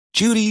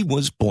Judy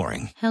was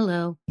boring.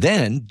 Hello.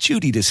 Then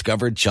Judy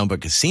discovered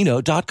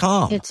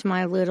ChumbaCasino.com. It's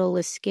my little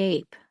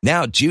escape.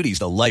 Now Judy's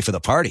the life of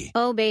the party.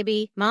 Oh,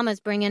 baby, mama's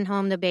bringing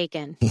home the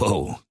bacon.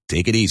 Whoa,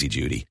 take it easy,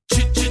 Judy.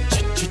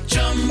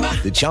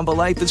 The Chumba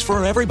life is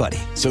for everybody.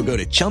 So go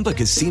to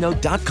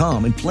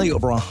ChumbaCasino.com and play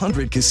over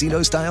 100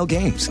 casino-style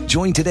games.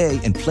 Join today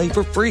and play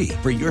for free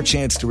for your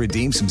chance to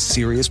redeem some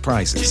serious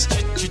prizes.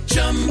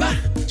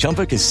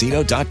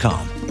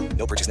 ChumbaCasino.com.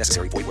 No purchase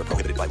necessary. Void where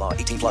prohibited by law.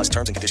 18 plus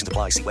terms and conditions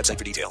apply. See website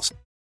for details.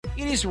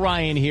 It is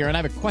Ryan here, and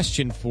I have a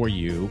question for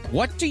you.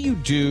 What do you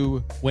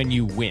do when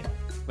you win?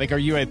 Like, are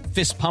you a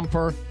fist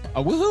pumper,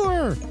 a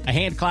woohooer, a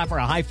hand clapper,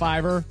 a high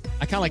fiver?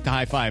 I kind of like the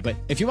high five, but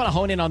if you want to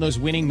hone in on those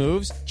winning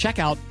moves, check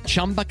out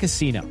Chumba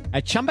Casino.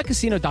 At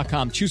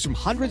ChumbaCasino.com, choose from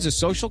hundreds of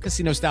social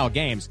casino-style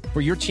games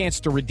for your chance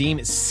to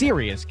redeem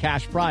serious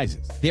cash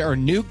prizes. There are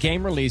new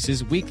game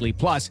releases weekly,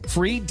 plus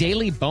free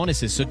daily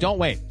bonuses. So don't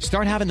wait.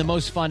 Start having the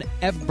most fun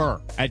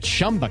ever at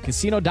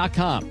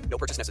ChumbaCasino.com. No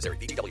purchase necessary.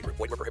 VGW. Void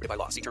where prohibited by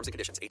law. See terms and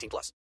conditions. 18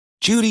 plus.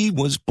 Judy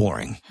was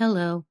boring.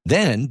 Hello.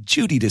 Then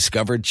Judy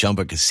discovered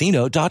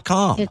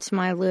ChumbaCasino.com. It's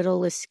my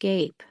little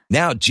escape.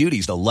 Now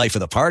Judy's the life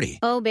of the party.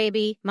 Oh,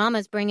 baby,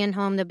 mama's bringing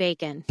home the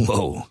bacon.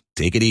 Whoa,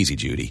 take it easy,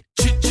 Judy.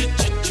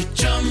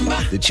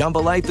 The Chumba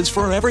life is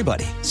for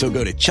everybody. So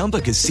go to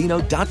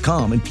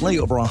ChumbaCasino.com and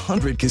play over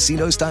 100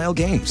 casino-style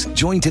games.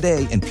 Join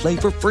today and play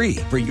for free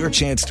for your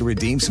chance to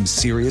redeem some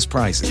serious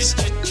prizes.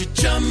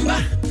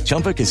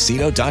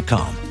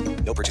 ChumbaCasino.com.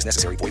 No purchase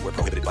necessary. Void where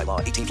prohibited by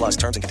law. 18 plus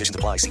terms and conditions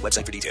apply. See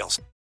website for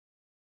details.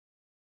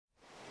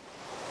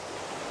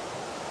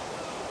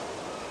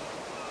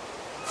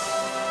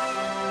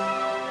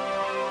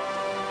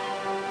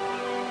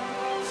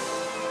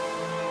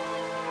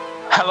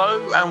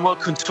 Hello and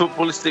welcome to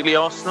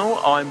Footballistically Arsenal.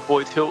 I'm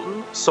Boyd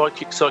Hilton.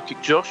 Psychic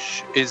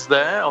Josh is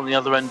there on the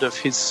other end of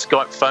his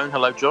Skype phone.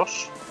 Hello,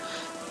 Josh.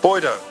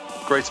 Boydo,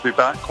 great to be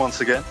back once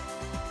again.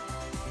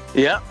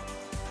 Yeah,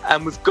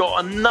 and we've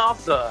got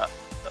another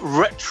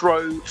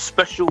retro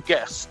special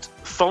guest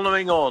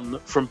following on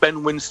from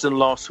Ben Winston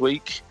last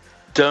week,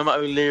 Dermot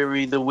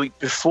O'Leary the week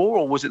before,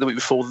 or was it the week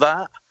before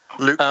that?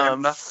 Luke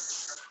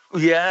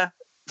yeah,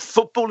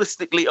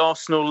 Footballistically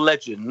Arsenal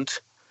legend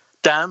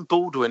Dan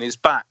Baldwin is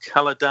back.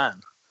 Hello,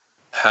 Dan.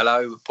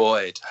 Hello,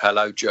 Boyd.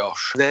 Hello,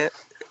 Josh.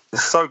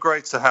 It's so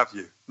great to have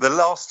you. The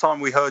last time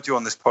we heard you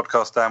on this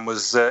podcast, Dan,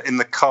 was in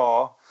the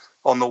car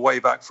on the way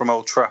back from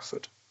Old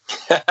Trafford.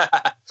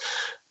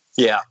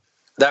 Yeah,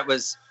 I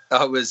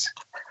was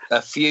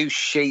a few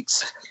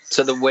sheets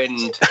to the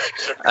wind.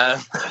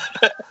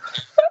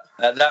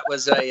 That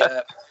was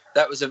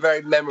a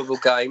very memorable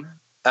game,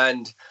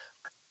 and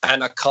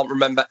I can't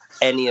remember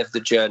any of the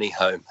journey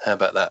home. How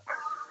about that?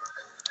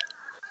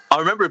 I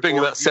remember it being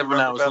about 7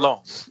 hours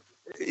long.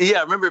 Yeah,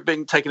 I remember it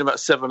being taken about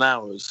 7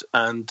 hours,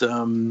 and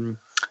there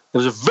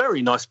was a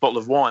very nice bottle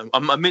of wine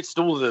amidst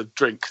all the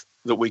drink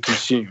that we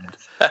consumed.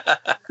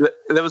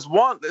 There was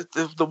one.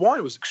 The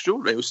wine was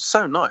extraordinary. It was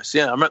so nice.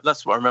 Yeah,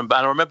 that's what I remember.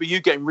 And I remember you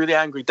getting really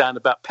angry, Dan,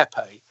 about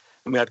Pepe,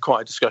 and we had quite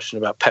a discussion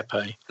about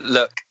Pepe.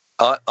 Look,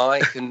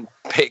 I can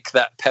pick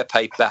that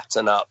Pepe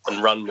baton up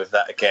and run with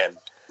that again,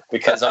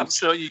 because I'm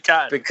sure you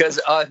can. Because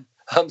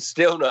I'm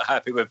still not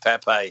happy with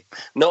Pepe.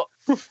 Not,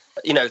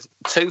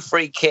 2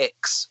 free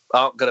kicks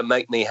aren't going to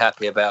make me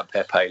happy about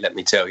Pepe, let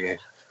me tell you.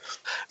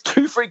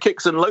 2 free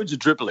kicks and loads of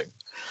dribbling.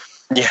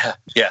 Yeah,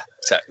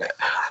 exactly.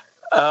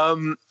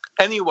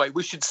 Anyway,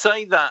 we should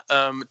say that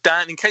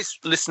Dan, in case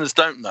listeners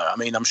don't know, I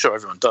mean, I'm sure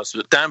everyone does,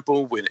 but Dan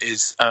Baldwin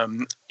is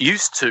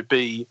used to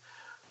be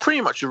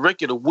pretty much a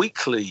regular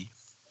weekly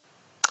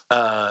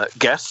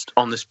guest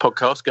on this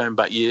podcast, going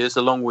back years,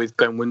 along with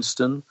Ben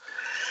Winston.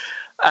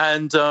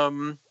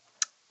 And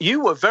you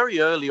were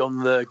very early on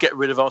the get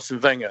rid of Arsene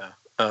Wenger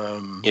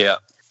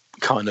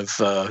kind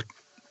of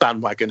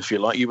bandwagon, if you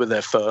like. You were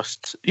there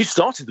first. You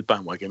started the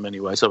bandwagon in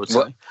many ways, I would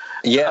say.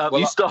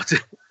 You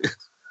started.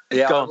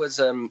 Yeah,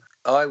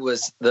 I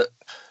was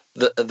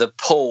the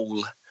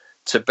Paul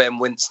to Ben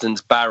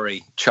Winston's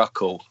Barry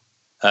chuckle.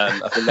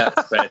 I think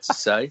that's fair to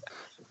say.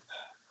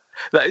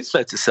 That is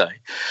fair to say.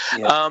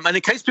 Yeah. And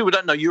in case people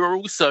don't know, you are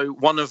also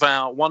one of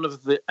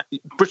the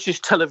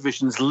British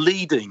television's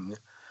leading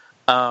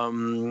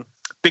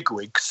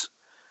bigwigs.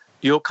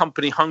 Your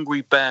company,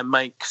 Hungry Bear,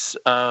 makes...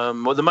 at the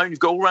moment, you've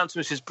got All Round to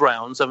Mrs.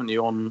 Brown's, haven't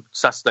you, on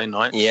Saturday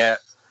night? Yeah.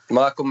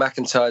 Michael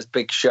McIntyre's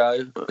Big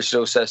Show, which is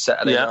also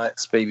Saturday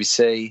nights,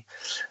 BBC.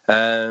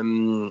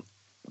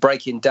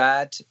 Breaking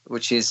Dad,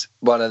 which is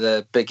one of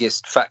the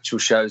biggest factual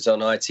shows on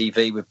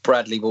ITV, with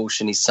Bradley Walsh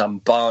and his son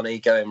Barney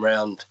going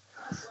around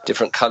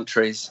different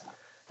countries.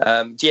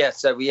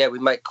 We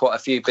make quite a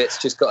few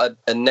bits. Just got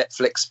a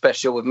Netflix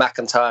special with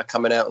McIntyre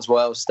coming out as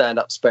well,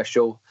 stand-up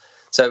special.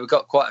 So we've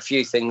got quite a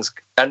few things.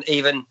 And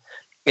even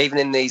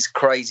in these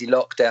crazy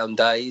lockdown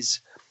days,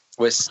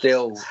 we're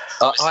still...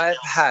 I have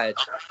had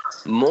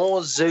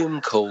more Zoom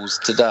calls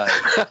today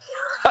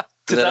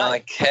than I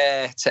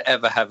care to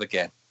ever have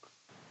again.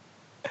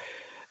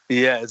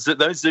 Yeah,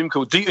 those Zoom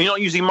calls. You're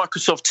not using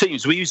Microsoft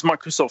Teams? We use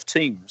Microsoft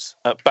Teams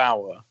at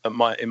Bauer,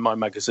 in my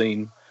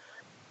magazine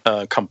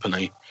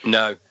company.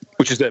 No.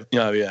 Which is their,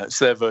 it's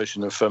their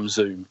version of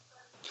Zoom.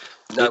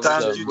 No,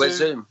 Dan, we're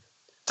Zoom.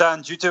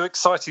 Dan, do you do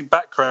exciting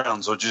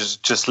backgrounds or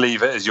just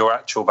leave it as your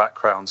actual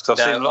backgrounds? Because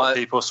I've seen a lot of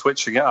people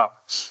switching it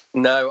up.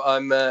 No,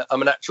 I'm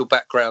an actual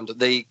background.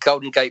 The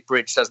Golden Gate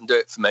Bridge doesn't do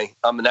it for me.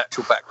 I'm an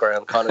actual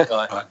background kind of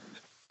guy. Right.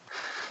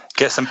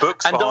 Get some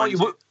books behind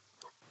you.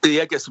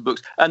 Yeah, get some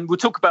books. And we'll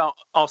talk about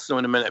Arsenal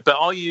in a minute. But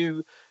how are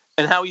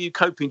you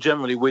coping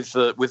generally with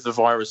the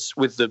virus,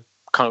 with the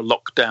kind of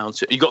lockdown?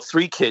 So you got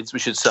 3 kids, we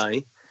should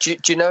say. Do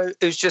you know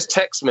who's just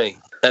texted me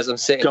as I'm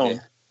sitting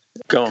here?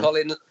 Go on.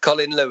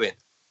 Colin Lewin,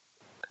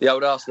 the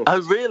old Arsenal.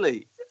 Oh,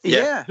 really?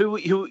 Yeah. Who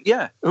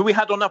we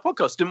had on our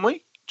podcast, didn't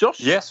we, Josh?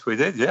 Yes, we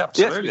did. Yeah,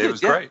 absolutely. Yes, it was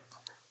great.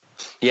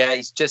 Yeah,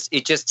 he just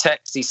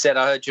texted. He said,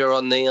 "I heard you're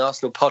on the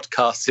Arsenal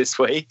podcast this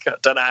week." I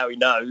don't know how he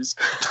knows.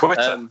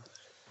 Twitter.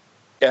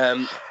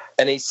 And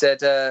he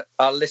said,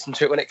 "I'll listen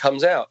to it when it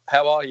comes out.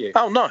 How are you?"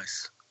 Oh,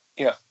 nice.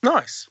 Yeah,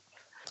 nice.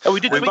 Oh, we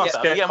must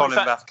get Colin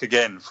back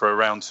again for a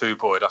round 2,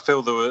 Boyd. I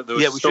feel there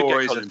were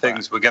stories and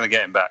things. We're going to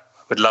get him back.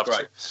 We'd love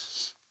to.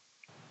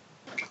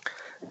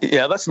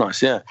 Yeah, that's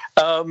nice. Yeah,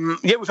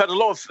 we've had a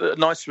lot of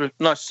nice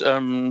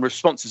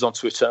responses on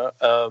Twitter.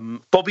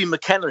 Bobby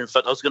McKenna, in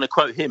fact, I was going to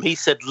quote him. He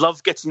said,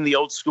 "Love getting the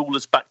old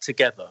schoolers back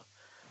together."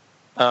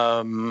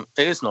 It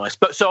is nice.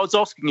 But so I was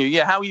asking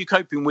you, how are you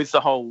coping with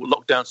the whole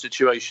lockdown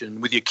situation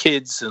with your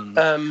kids and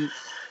all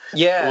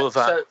of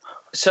that?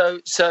 So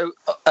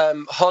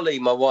Holly,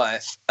 my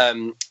wife,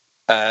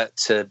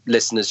 to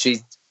listeners, she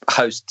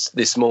hosts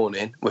This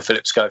Morning with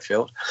Philip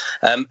Schofield,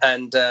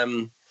 and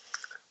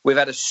we've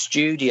had a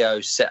studio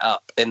set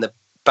up in the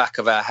back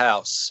of our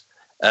house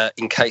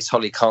in case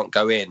Holly can't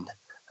go in,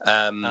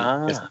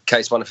 in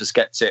case one of us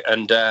gets it.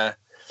 And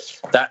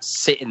that's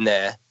sitting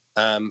there,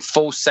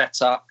 full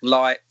setup,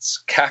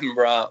 lights,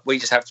 camera. We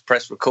just have to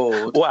press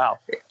record. Wow.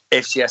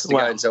 If she has to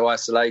go into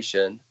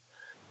isolation.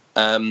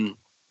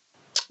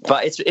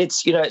 But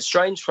it's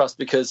strange for us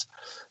because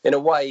in a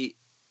way,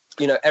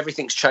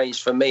 everything's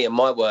changed for me and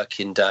my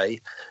working day.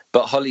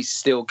 But Holly's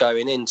still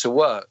going into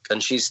work,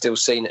 and she's still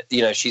seen,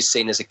 she's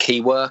seen as a key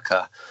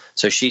worker.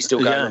 So she's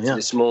still going into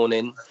This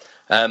Morning.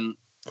 And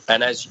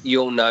as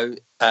you'll know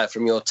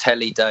from your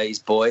telly days,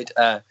 Boyd,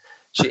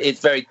 it's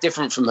very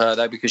different from her,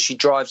 though, because she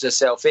drives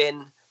herself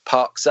in,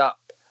 parks up,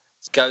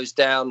 goes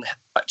down,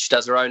 she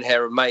does her own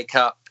hair and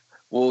makeup,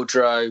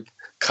 wardrobe,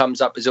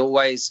 comes up as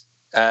always,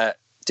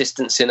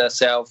 distancing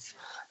herself,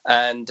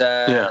 and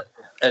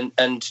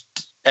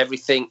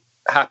everything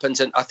happens.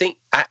 And I think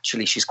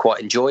actually she's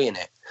quite enjoying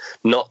it,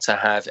 not to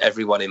have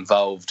everyone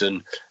involved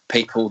and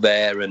people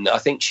there, and I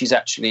think she's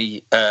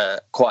actually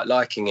quite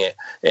liking it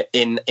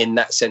in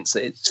that sense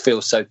that it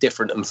feels so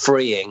different and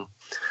freeing.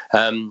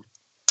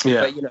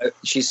 But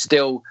she's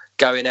still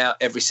going out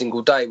every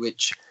single day,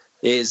 which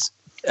is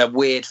a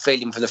weird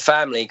feeling for the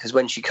family, because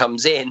when she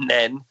comes in,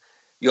 then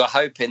you're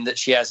hoping that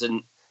she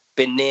hasn't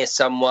been near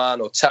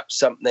someone or touched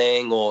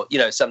something, or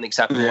something's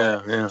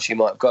happened. She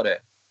might have got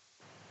it.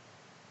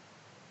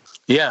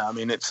 Yeah, I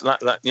mean, it's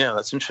that. Yeah,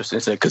 that's interesting,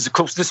 isn't it? Because of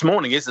course, This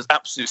Morning is an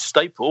absolute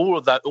staple. All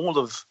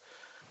of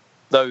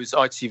those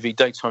ITV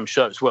daytime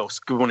shows. Well,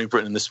 Good Morning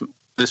Britain, and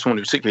this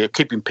Morning particularly, are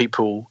keeping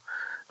people.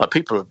 Like,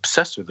 people are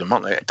obsessed with them,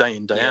 aren't they? Day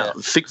in, day out.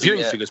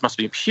 Viewing figures must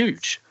be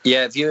huge.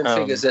 Yeah, viewing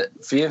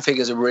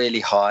figures are really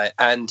high,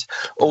 and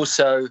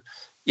also,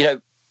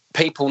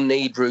 people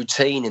need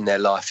routine in their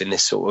life in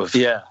this sort of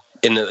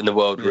in the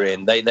world we're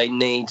in. They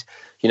need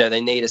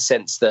a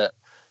sense that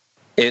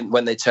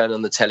when they turn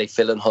on the telly,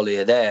 Phil and Holly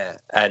are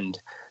there, and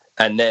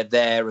they're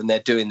there and they're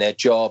doing their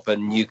job,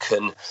 and you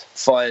can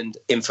find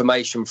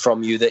information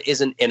from you that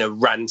isn't in a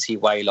ranty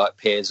way like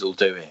Piers will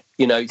do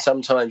it.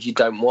 Sometimes you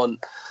don't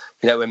want.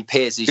 When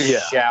Piers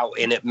is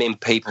shouting in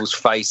people's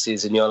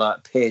faces, and you're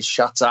like, Piers,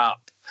 shut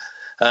up.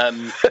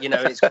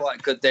 It's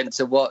quite good then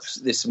to watch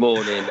This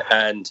Morning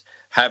and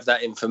have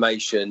that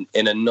information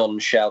in a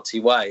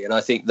non-shouty way. And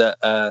I think that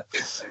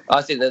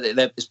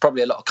there's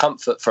probably a lot of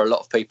comfort for a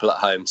lot of people at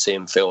home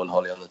seeing Phil and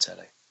Holly on the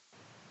telly.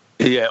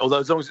 Yeah, although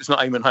as long as it's not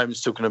Eamon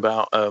Holmes talking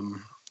about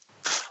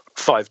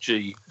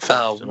 5G.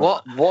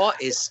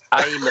 What is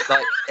Eamon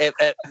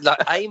like?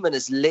 Eamon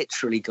has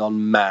literally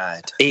gone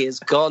mad. He's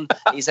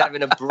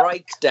having a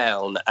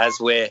breakdown I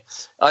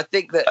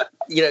think that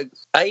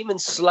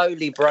Eamon's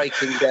slowly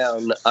breaking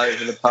down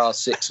over the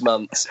past 6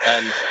 months,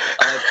 and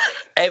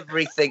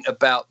everything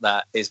about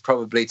that is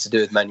probably to do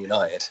with Man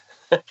United.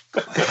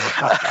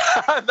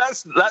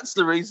 That's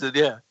the reason.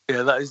 Yeah,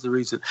 that is the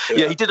reason.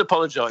 Yeah, he did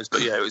apologise,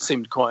 but it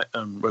seemed quite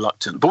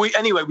reluctant. But we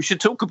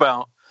should talk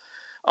about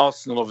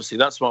Arsenal, obviously.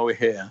 That's why we're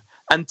here.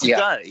 And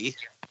today,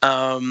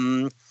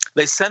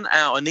 they sent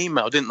out an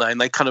email, didn't they? And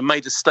they kind of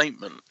made a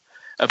statement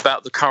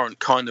about the current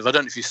kind of. I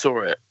don't know if you saw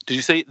it. Did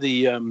you see it?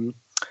 They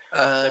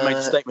made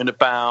a statement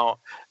about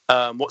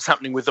what's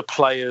happening with the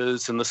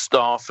players and the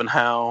staff, and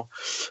how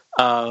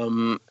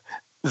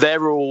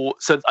they're all.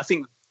 So I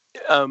think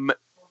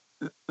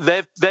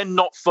they're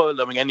not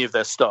furloughing any of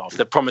their staff.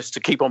 They're promised to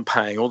keep on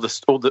paying all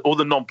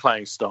the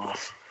non-playing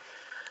staff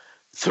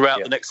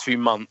throughout the next few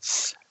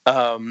months.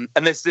 And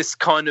there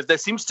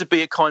seems to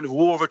be a kind of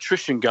war of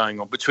attrition going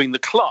on between the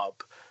club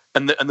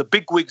and the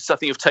bigwigs. I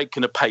think have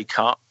taken a pay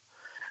cut,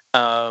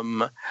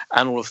 and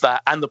all of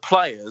that, and the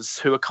players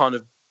who are kind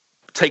of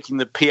taking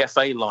the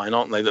PFA line,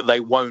 aren't they? That they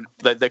won't.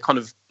 They're kind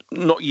of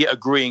not yet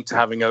agreeing to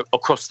having a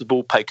across the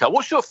board pay cut.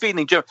 What's your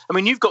feeling, Joe? I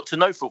mean, you've got to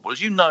know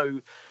footballers. You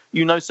know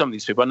some of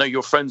these people. I know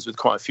you're friends with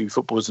quite a few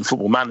footballers and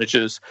football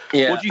managers.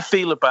 Yeah. What do you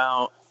feel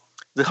about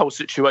the whole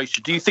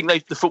situation? Do you think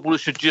the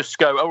footballers should just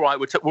go, all right,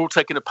 we're all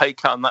taking a pay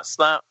cut and that's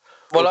that?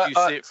 Well, or do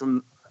you see it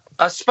from...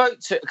 I spoke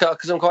to,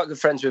 because I'm quite good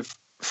friends with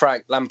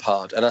Frank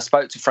Lampard, and I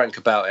spoke to Frank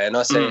about it, and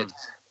I said,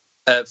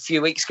 a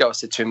few weeks ago, I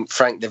said to him,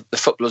 Frank, the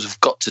footballers have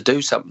got to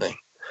do something,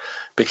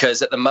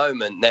 because at the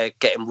moment they're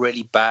getting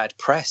really bad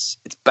press.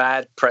 It's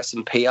bad press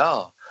and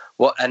PR.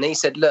 And he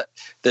said, look,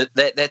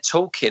 they're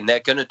talking, they're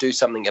going to do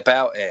something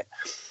about it.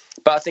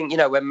 But I think,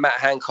 when Matt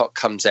Hancock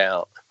comes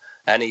out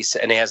and he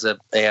has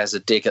a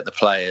dig at the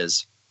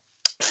players,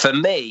 for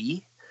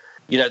me,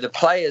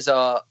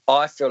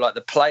 I feel like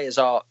the players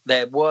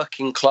they're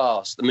working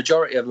class. The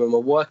majority of them are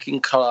working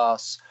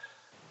class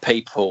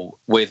people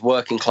with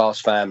working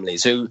class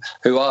families who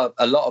are,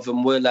 a lot of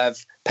them will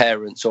have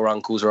parents or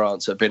uncles or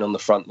aunts that have been on the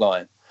front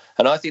line.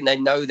 And I think they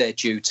know their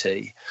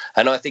duty.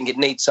 And I think it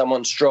needs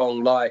someone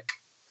strong like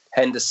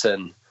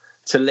Henderson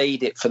to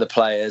lead it for the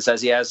players,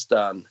 as he has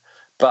done.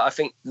 But I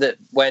think that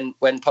when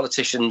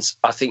politicians,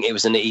 I think it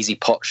was an easy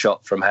pot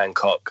shot from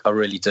Hancock. I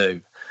really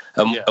do.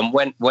 And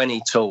when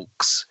he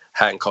talks,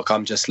 Hancock,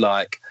 I'm just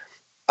like,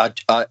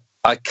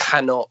 I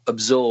cannot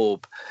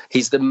absorb.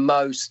 He's the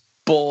most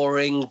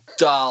boring,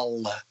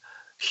 dull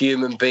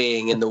human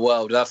being in the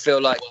world. And I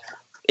feel like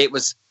it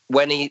was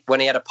when he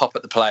had a pop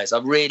at the players, I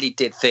really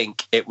did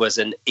think it was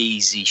an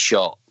easy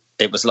shot.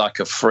 It was like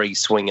a free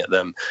swing at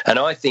them. And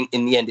I think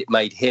in the end it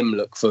made him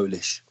look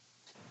foolish.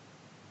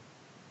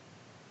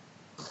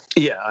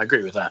 Yeah, I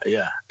agree with that.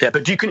 Yeah.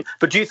 But do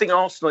you think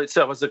Arsenal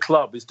itself as a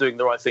club is doing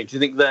the right thing? Do you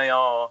think they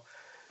are?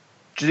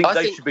 Do you think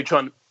they should be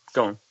trying to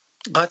go on?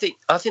 I think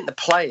the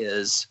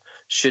players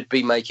should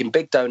be making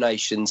big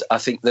donations. I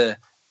think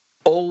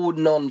all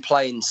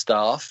non-playing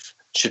staff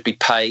should be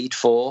paid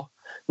for.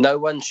 None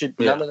of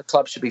the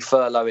clubs should be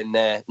furloughing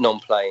their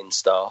non-playing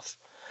staff.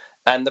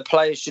 And the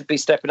players should be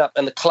stepping up,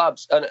 and the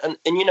clubs. And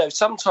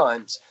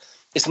sometimes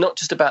it's not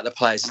just about the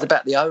players, it's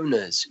about the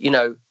owners.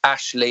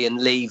 Ashley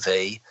and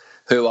Levy,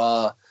 who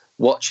are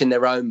watching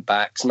their own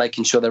backs,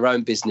 making sure their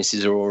own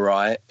businesses are all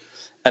right.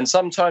 And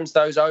sometimes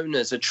those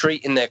owners are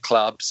treating their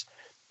clubs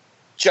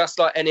just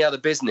like any other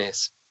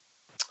business.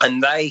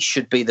 And they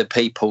should be the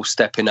people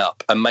stepping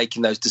up and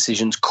making those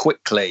decisions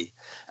quickly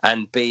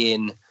and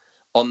being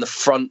on the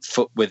front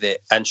foot with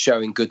it and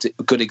showing good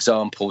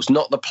examples.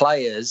 Not the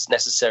players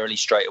necessarily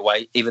straight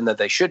away, even though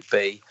they should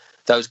be.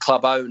 Those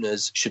club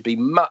owners should be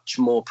much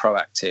more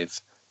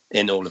proactive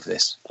in all of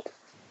this.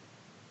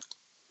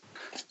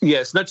 Yeah,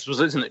 it's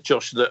noticeable, isn't it,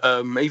 Josh, that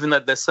even though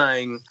they're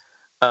saying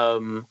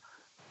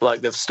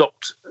like they've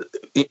stopped,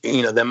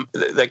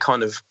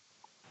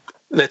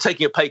 they're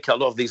taking a pay cut, a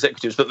lot of the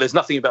executives, but there's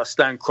nothing about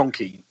Stan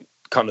Kroenke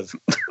kind of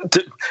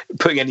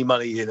putting any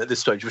money in at this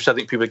stage, which I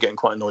think people are getting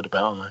quite annoyed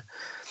about, aren't they?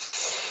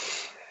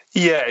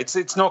 Yeah,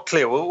 it's not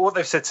clear. Well, what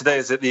they've said today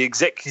is that the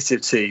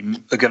executive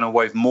team are going to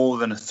waive more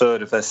than a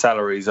third of their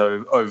salaries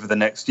over the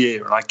next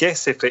year. And I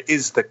guess if it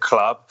is the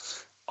club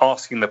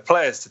asking the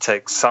players to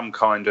take some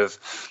kind of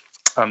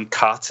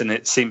cut, and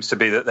it seems to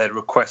be that they'd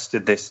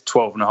requested this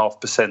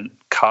 12.5%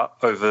 cut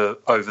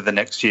over the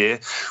next year,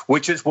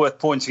 which is worth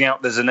pointing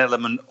out. There's an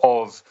element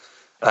of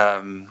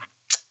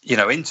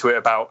into it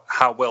about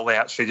how well they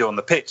actually do on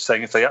the pitch,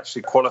 saying if they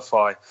actually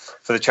qualify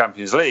for the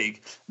Champions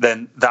League,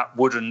 then that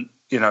wouldn't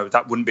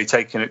be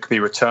taken, it could be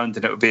returned,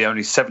 and it would be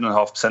only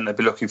 7.5% they'd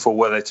be looking for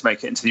were they to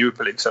make it into the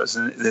Europa League. So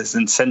there's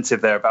an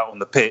incentive there about on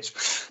the pitch.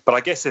 But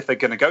I guess if they're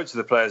going to go to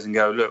the players and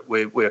go, look,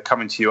 we're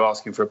coming to you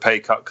asking for a pay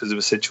cut because of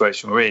a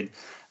situation we're in,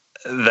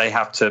 they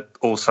have to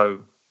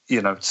also,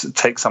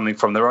 take something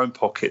from their own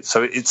pocket.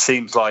 So it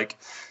seems like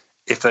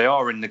if they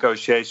are in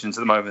negotiations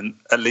at the moment,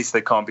 at least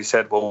they can't be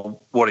said,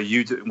 well, what are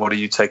you doing? What are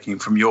you taking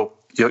from your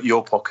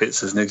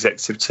pockets as an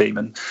executive team?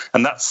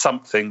 And that's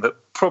something that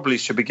probably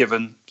should be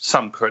given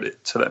some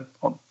credit to them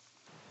on.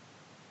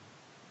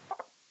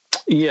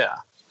 Yeah.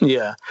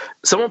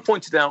 Someone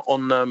pointed out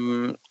on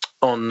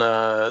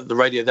the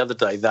radio the other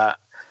day that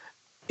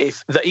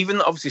even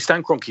obviously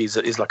Stan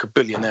Kroenke is like a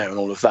billionaire and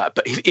all of that,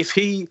 but if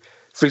he,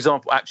 for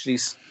example, actually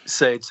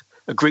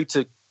agreed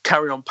to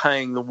carry on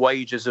paying the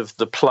wages of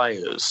the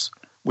players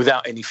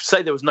without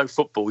say there was no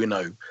football,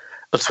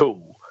 at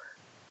all,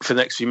 for the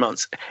next few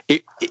months,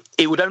 it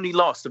would only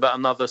last about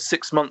another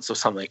 6 months or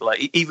something.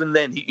 Like even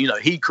then,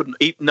 he couldn't,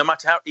 no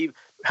matter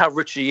how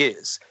rich he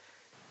is,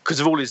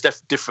 because of all his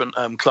different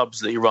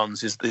clubs that he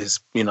runs, his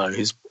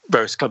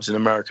various clubs in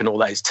America and all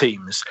that, his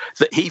teams,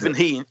 that even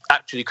he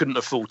actually couldn't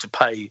afford to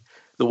pay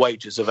the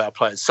wages of our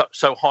players.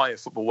 So high are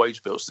football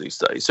wage bills these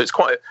days. So it's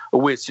quite a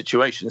weird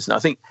situation, isn't it? I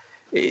think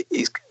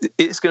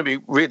it's going to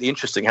be really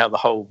interesting how the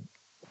whole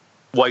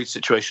wage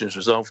situation is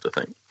resolved, I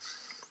think.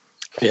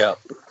 Yeah.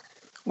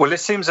 Well, it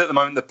seems at the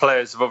moment the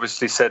players have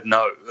obviously said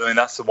no. I mean,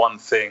 that's the one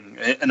thing.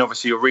 And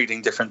obviously you're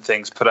reading different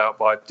things put out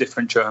by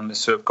different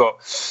journalists who have got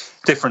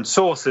different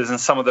sources, and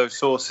some of those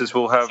sources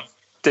will have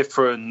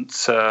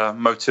different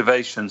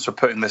motivations for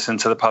putting this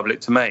into the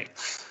public domain.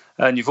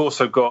 And you've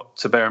also got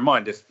to bear in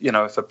mind, if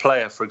a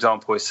player, for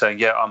example, is saying,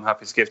 yeah, I'm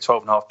happy to give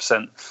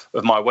 12.5%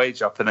 of my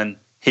wage up, and then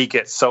he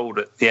gets sold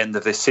at the end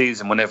of this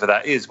season, whenever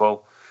that is,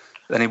 well,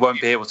 then he won't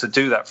be able to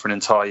do that for an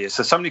entire year.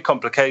 So many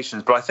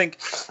complications. But I think,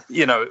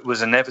 it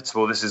was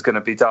inevitable this is going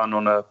to be done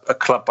on a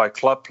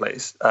club-by-club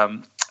place.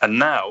 And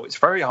now it's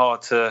very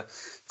hard to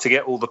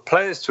get all the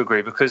players to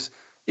agree because,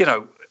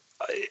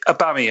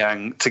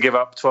 Aubameyang to give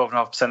up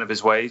 12.5% of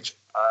his wage,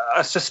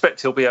 I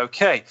suspect he'll be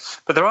okay.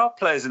 But there are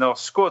players in our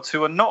squad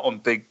who are not on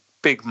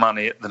big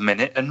money at the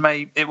minute, and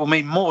it will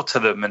mean more to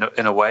them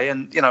in a way.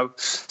 And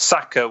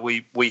Saka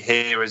we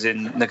hear is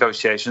in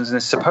negotiations and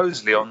is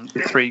supposedly on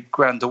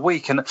 $3,000 a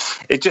week, and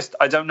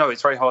I don't know.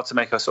 It's very hard to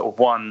make a sort of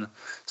one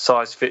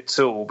size fits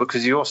all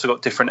because you also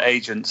got different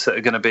agents that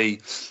are going to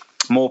be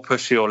more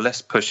pushy or less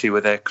pushy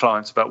with their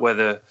clients about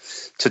whether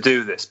to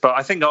do this. But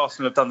I think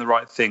Arsenal have done the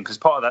right thing because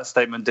part of that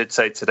statement did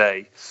say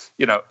today,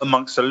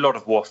 amongst a lot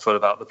of waffle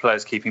about the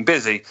players keeping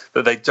busy,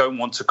 that they don't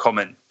want to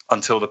comment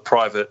until the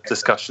private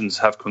discussions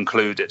have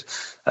concluded.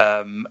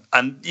 And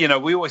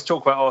we always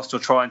talk about Arsenal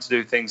trying to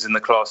do things in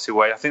the classy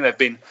way. I think they've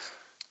been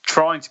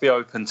trying to be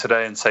open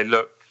today and say,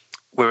 look,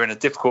 we're in a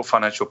difficult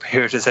financial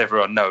period, as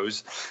everyone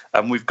knows,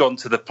 and we've gone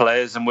to the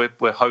players and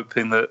we're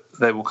hoping that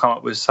they will come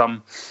up with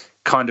some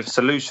kind of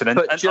solution. And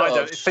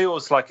Josh, it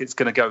feels like it's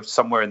going to go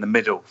somewhere in the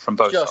middle from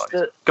both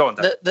sides. Go on,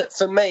 Dan.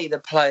 For me, the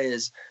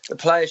players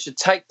should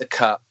take the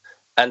cut,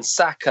 and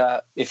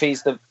Saka, if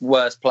he's the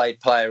worst played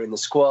player in the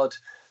squad,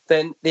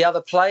 then the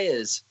other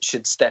players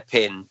should step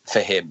in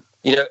for him.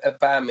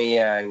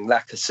 Aubameyang,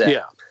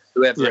 Lacazette,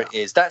 whoever it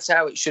is. That's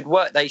how it should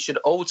work. They should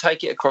all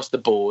take it across the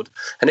board.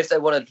 And if they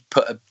want to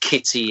put a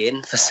kitty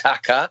in for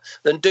Saka,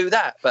 then do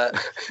that. But,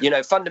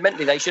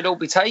 fundamentally, they should all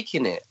be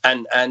taking it.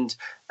 And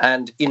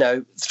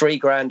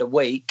 $3,000 a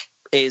week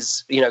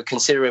is,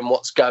 considering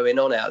what's going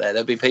on out there,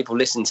 there'll be people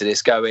listening to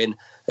this going,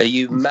 are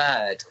you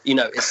mad?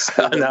 It's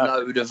still a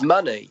load of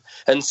money.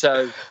 And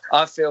so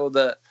I feel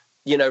that,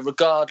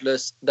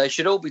 regardless, they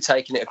should all be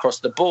taking it across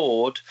the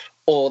board,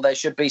 or there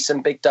should be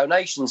some big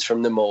donations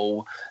from them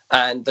all,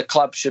 and the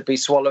club should be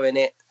swallowing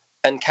it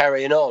and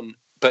carrying on.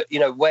 But,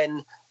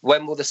 when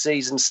will the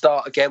season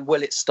start again?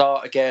 Will it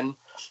start again?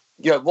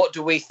 What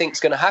do we think is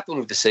going to happen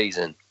with the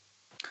season?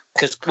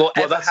 Because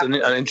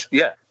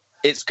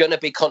it's going to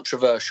be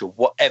controversial,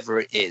 whatever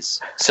it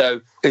is.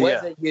 So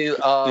whether you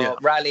are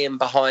rallying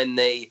behind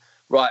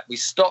we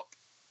stop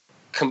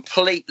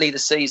completely the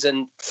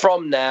season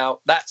from now,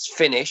 that's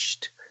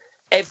finished,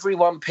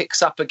 everyone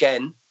picks up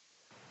again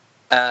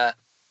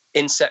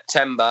in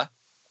September,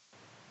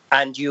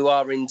 and you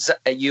are in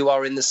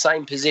the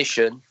same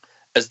position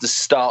as the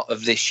start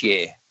of this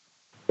year,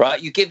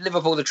 right? You give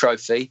Liverpool the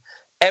trophy,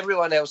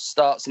 everyone else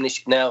starts in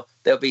this. Now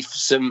there'll be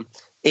some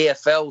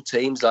EFL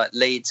teams like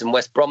Leeds and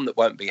West Brom that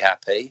won't be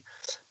happy,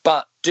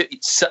 but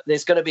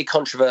there's going to be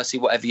controversy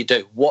whatever you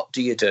do. What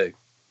do you do?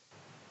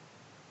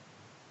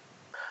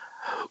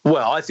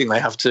 Well, I think they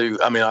have to.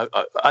 I mean,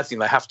 I think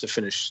they have to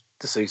finish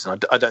the season.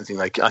 I don't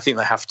think I think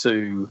they have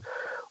to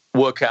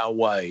work out a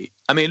way.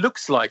 I mean, it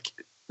looks like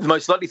the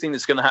most likely thing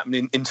that's going to happen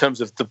in terms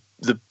of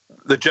the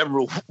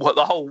general,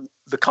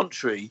 the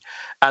country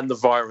and the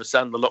virus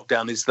and the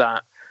lockdown is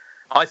that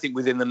I think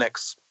within the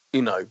next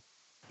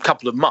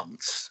couple of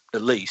months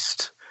at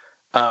least,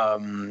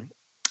 they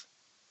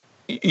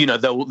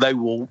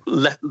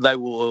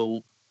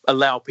will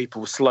allow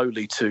people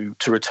slowly to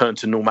return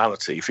to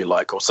normality, if you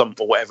like, or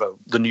whatever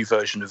the new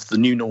version of the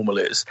new normal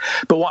is.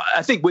 But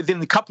I think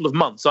within a couple of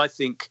months, I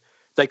think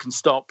they can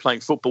start playing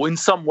football in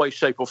some way,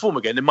 shape or form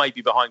again. It may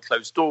be behind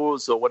closed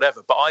doors or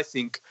whatever, but I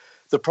think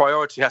the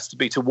priority has to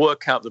be to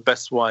work out the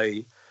best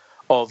way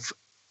of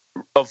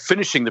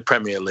finishing the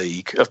Premier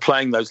League, of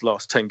playing those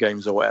last 10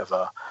 games or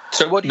whatever.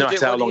 So what do you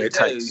do? How long it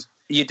takes.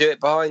 You do it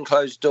behind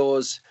closed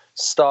doors,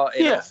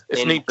 starting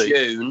in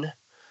June.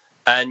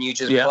 And you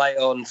just play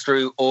on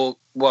through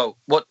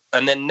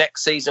and then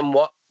next season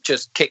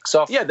just kicks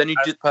off? Yeah, then you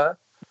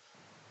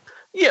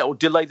or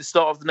delay the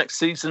start of the next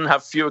season,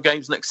 have fewer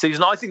games next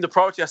season. I think the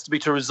priority has to be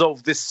to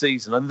resolve this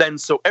season, and then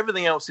so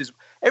everything else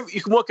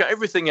you can work out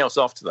everything else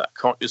after that,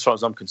 as far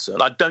as I'm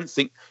concerned. I don't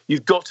think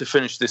you've got to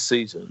finish this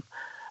season,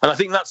 and I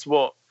think that's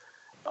what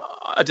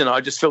I don't know.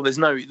 I just feel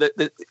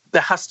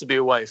there has to be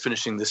a way of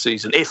finishing the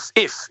season. If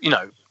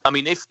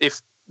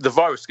the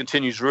virus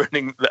continues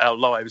ruining our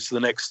lives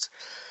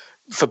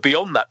for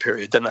beyond that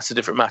period, then that's a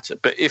different matter.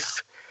 But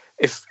if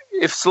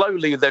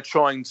slowly they're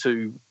trying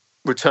to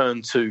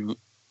return to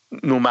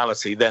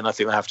normality, then I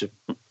think they have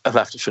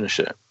to finish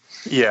it.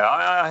 Yeah,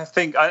 I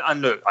think,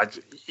 and look,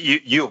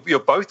 you're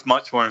both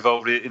much more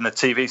involved in the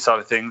TV side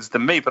of things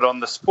than me, but on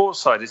the sports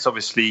side, it's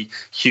obviously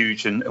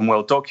huge and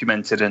well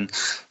documented. And,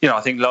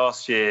 I think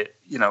last year,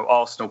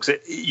 Arsenal, because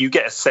you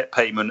get a set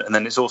payment, and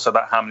then it's also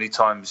about how many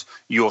times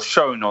you're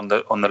shown on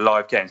the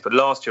live games. But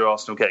last year,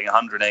 Arsenal getting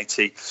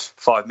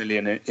 185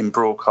 million in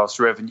broadcast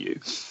revenue.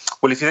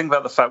 Well, if you think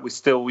about the fact we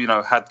still,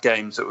 had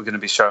games that were going to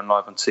be shown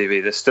live on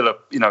TV, there's still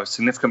a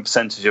significant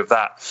percentage of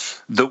that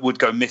would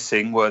go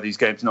missing were these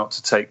games not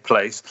to take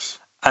place.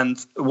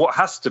 And what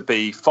has to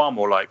be far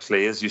more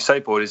likely, as you say,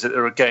 Boyd, is that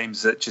there are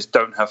games that just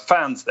don't have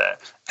fans there.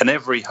 And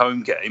every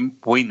home game,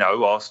 we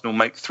know Arsenal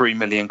make £3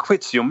 million.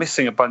 So you're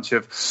missing a bunch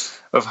of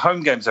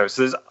home games there.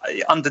 So there's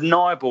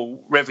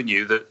undeniable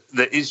revenue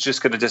that is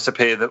just going to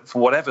disappear, that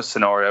for whatever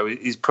scenario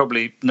is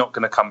probably not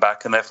going to come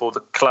back. And therefore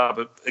the club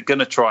are going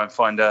to try and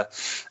find a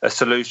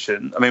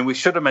solution. I mean, we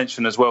should have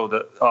mentioned as well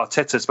that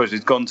Arteta supposedly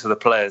has gone to the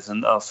players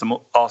and asked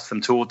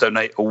them to all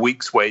donate a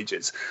week's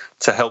wages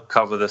to help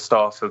cover the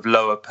staff of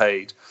lower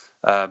paid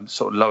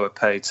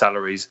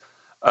salaries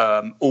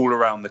all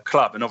around the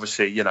club. And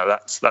obviously,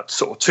 that's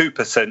sort of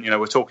 2%.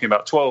 We're talking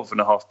about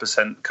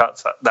 12.5%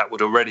 cuts. That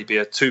would already be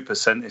a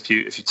 2% if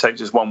you take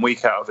just 1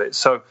 week out of it.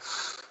 So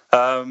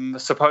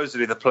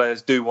supposedly the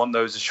players do want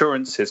those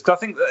assurances. Because I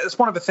think it's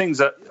one of the things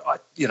that,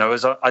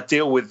 as I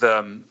deal with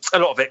a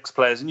lot of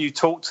ex-players, and you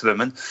talk to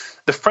them, and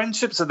the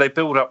friendships that they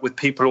build up with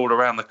people all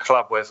around the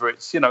club, whether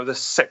it's, the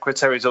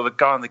secretaries or the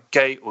guy on the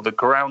gate or the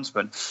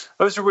groundsman,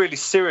 those are really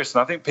serious.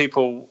 And I think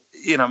people,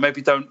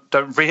 maybe don't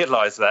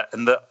realise that.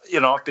 And that,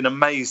 I've been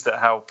amazed at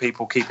how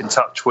people keep in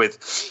touch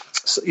with,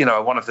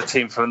 one of the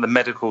team from the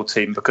medical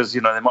team, because, they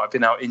might have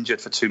been out injured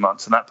for 2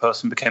 months and that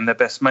person became their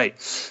best mate.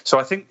 So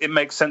I think it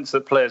makes sense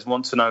that players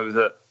want to know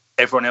that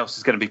everyone else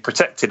is going to be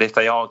protected if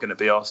they are going to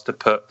be asked to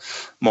put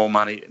more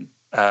money in.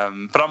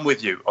 But I'm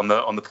with you on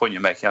the point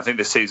you're making. I think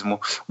this season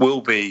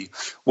will be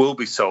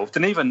solved.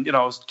 And even,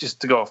 I was just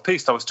to go off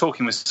piste, I was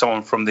talking with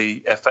someone from the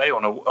FA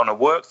on a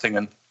work thing,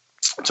 and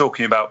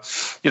talking about,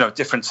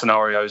 different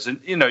scenarios. And,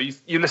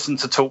 you listen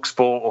to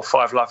TalkSport or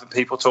Five Live and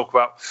people talk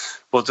about,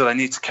 well, do they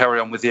need to carry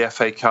on with the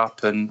FA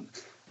Cup? And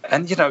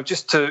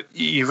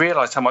you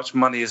realise how much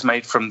money is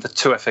made from the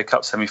 2 FA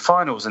Cup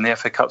semi-finals and the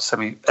FA Cup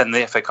and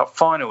the FA Cup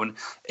final, and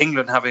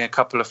England having a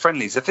couple of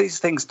friendlies. If these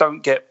things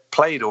don't get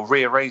played or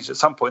rearranged at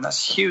some point,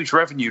 that's huge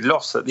revenue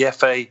loss that the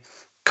FA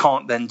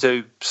can't then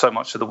do so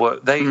much of the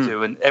work they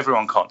do, and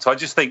everyone can't. So I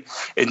just think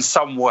in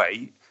some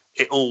way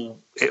it all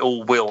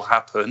will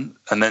happen,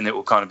 and then it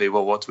will kind of be,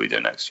 well, what do we do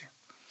next year?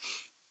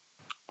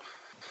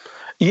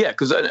 Yeah,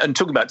 because and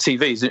talking about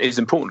TV is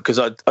important, because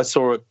I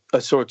saw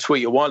a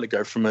tweet a while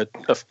ago from a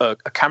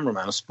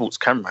cameraman, a sports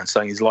cameraman,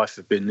 saying his life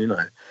had been,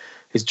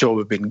 his job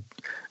had been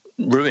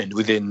ruined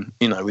within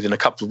a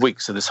couple of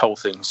weeks of this whole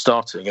thing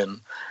starting. And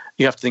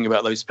you have to think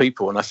about those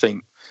people. And I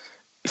think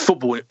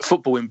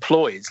football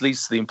employs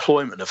leads to the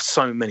employment of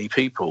so many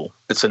people.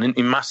 It's a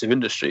massive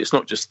industry. It's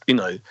not just,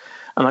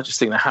 and I just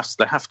think they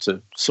have to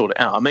sort it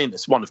out. I mean,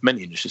 it's one of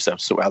many industries they have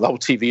to sort out. The whole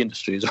TV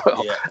industry as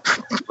well, yeah.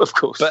 Of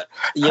course. But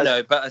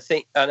but I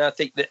think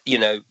that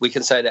we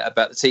can say that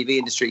about the TV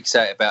industry, you can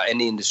say it about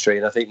any industry,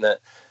 and I think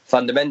that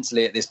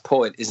fundamentally at this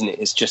point, isn't it?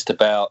 It's just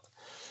about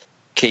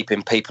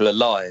keeping people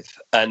alive,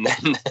 and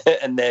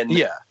then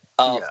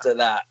after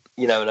that,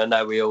 and I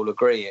know we all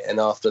agree, and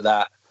after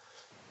that,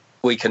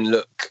 we can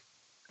look,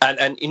 and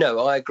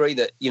I agree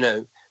that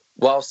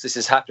whilst this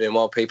is happening,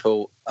 while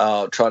people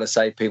are trying to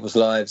save people's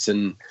lives,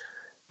 and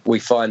we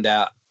find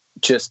out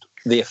just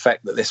the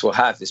effect that this will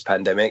have, this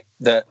pandemic,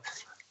 that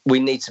we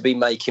need to be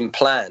making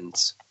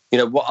plans.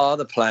 What are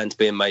the plans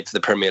being made for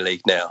the Premier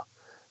League now?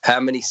 How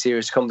many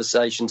serious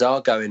conversations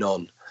are going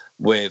on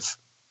with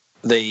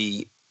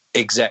the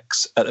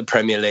execs at the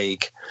Premier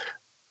League,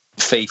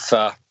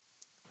 FIFA,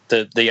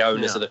 the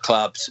owners of the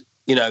clubs?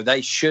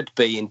 They should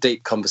be in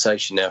deep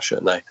conversation now,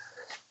 shouldn't they?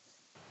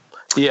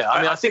 Yeah,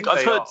 I think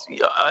I've heard.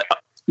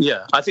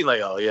 I think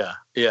they are.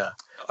 Yeah.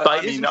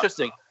 But it's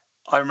interesting.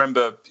 I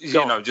remember,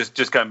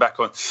 just going back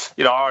on,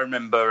 I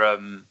remember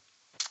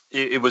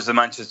it was the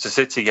Manchester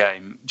City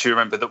game. Do you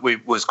remember that we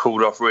was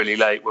called off really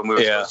late when we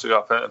were supposed to go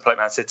up and play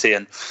Man City?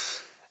 And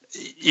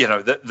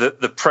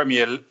the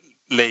Premier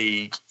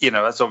League,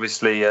 that's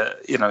obviously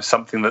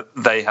something that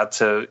they had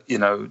to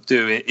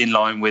do in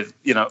line with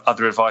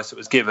other advice that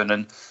was given.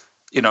 And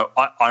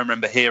I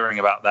remember hearing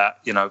about that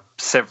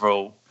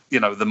several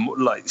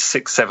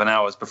 6-7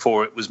 hours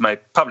before it was made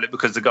public,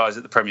 because the guys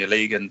at the Premier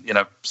League and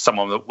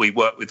someone that we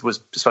worked with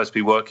was supposed to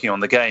be working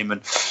on the game.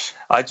 And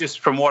I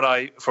just from what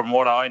I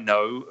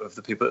know of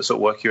the people that sort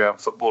of working around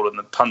football and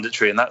the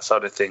punditry and that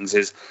side of things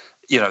is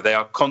they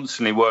are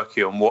constantly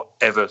working on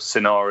whatever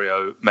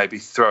scenario may be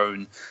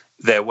thrown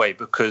their way,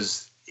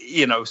 because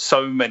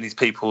so many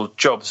people's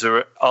jobs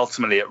are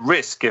ultimately at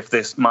risk if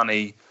this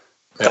money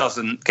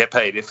doesn't get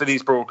paid. If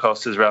these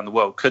broadcasters around the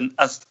world can,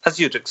 as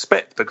you'd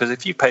expect, because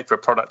if you paid for a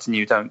product and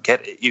you don't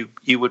get it,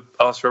 you would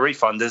ask for a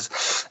refund, as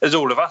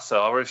all of us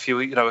are. Or if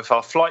if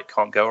our flight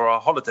can't go or our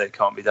holiday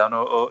can't be done,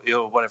 or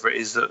whatever it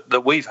is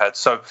that we've had.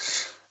 So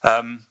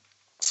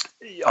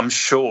I'm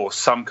sure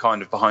some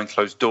kind of behind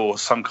closed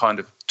doors, some kind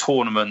of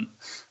tournament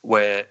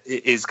where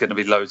it is going to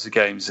be loads of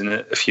games in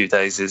a few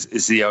days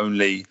is the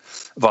only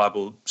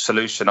viable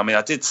solution. I mean,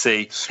 I did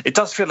see, it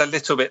does feel a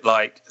little bit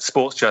like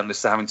sports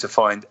journalists are having to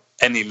find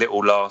any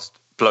little last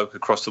bloke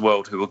across the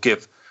world who will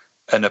give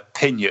an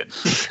opinion.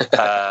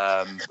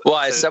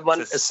 Why?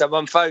 Has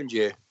someone phoned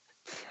you?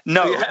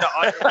 No,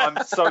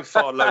 I'm so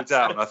far low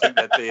down. I think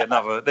there'd be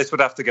this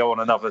would have to go on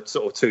another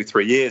sort of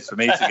 2-3 years for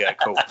me to get a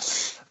call.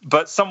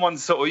 But someone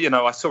sort of,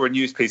 I saw a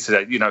news piece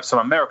today, some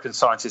American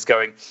scientists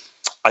going,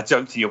 I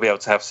don't think you'll be able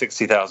to have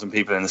 60,000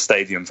 people in the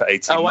stadium for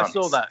 18 months.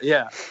 Oh, I saw that,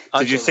 yeah.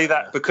 Did you see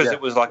that? Because it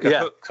was like a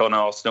hook on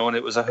Arsenal and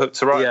it was a hook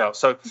to write about.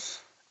 So,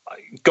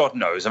 God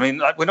knows. I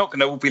mean, we're not going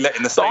to all be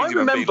letting the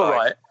stadium be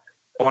like,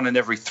 one in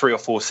every 3 or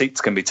 4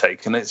 seats can be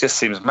taken. It just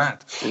seems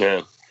mad.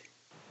 Yeah.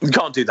 You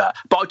can't do that.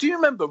 But I do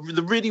remember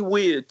the really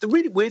weird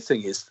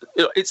thing is,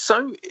 it's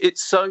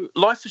so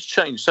life has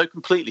changed so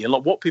completely, and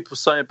like what people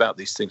say about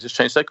these things has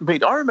changed so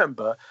completely. I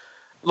remember,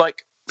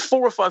 like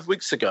 4 or 5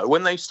 weeks ago,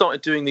 when they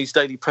started doing these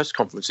daily press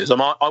conferences.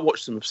 I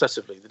watched them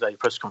obsessively, the daily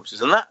press conferences,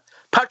 and that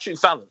Patrick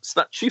Vallance,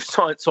 that chief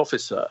science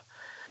officer,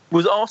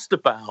 was asked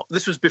about.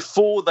 This was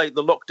before the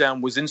lockdown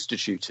was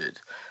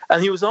instituted,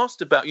 and he was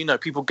asked about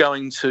people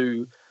going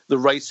to the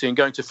racing and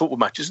going to football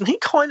matches, and he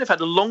kind of had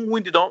a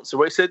long-winded answer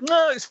where he said,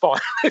 no, it's fine.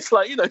 It's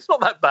like, it's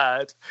not that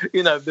bad.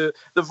 The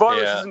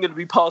virus isn't going to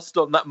be passed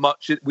on that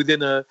much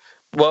within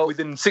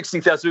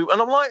 60,000 people.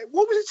 And I'm like,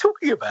 what was he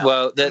talking about?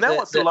 Well,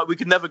 I feel like we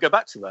could never go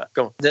back to that.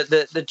 Go on.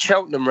 The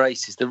Cheltenham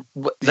races, the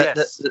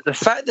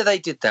fact that they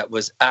did that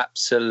was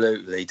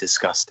absolutely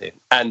disgusting.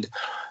 And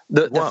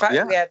the fact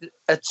that we had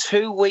a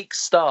 2-week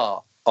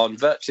start on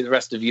virtually the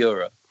rest of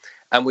Europe,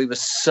 and we were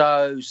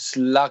so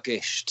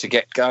sluggish to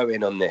get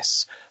going on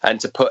this and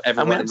to put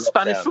everyone. And we had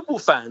Spanish football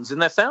fans in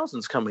their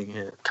thousands coming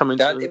here.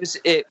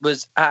 It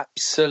was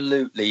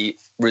absolutely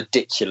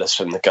ridiculous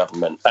from the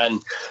government.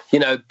 And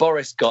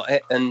Boris got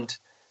it, and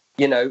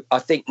I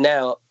think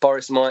now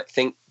Boris might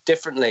think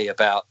differently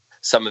about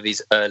some of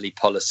his early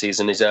policies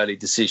and his early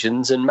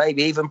decisions, and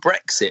maybe even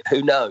Brexit.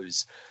 Who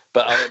knows?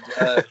 But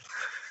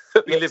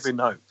we live in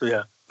hope.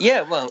 Yeah.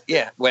 Yeah. Well,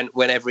 yeah. When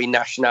every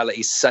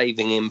nationality is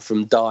saving him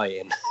from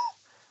dying.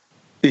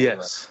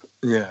 Yes.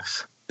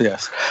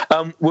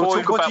 What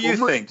do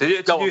you think?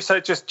 Did you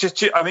say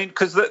just? I mean,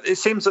 because it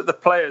seems that the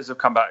players have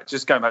come back.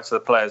 Just going back to the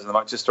players, and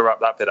just to wrap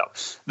that bit up,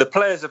 the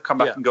players have come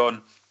back and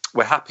gone,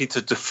 we're happy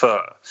to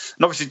defer.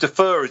 And obviously,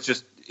 defer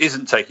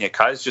isn't taking a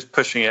cut; it's just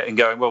pushing it and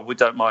going, well, we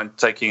don't mind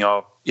taking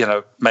our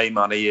May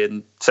money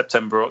in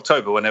September or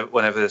October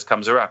whenever this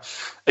comes around.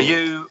 Are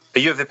you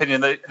of the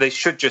opinion that they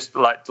should just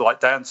like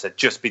Dan said,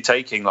 just be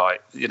taking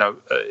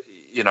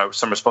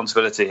some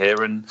responsibility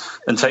here and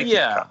taking?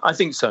 Yeah, I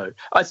think so,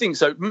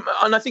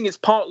 and I think it's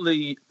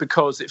partly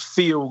because it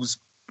feels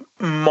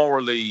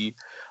morally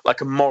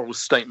like a moral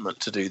statement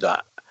to do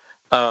that.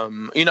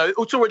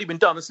 It's already been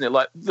done, isn't it?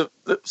 Like the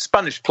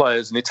Spanish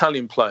players and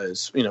Italian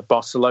players,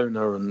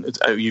 Barcelona and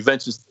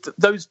Juventus,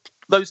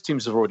 those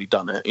teams have already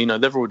done it.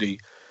 They've already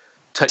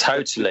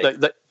totally.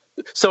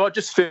 So I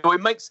just feel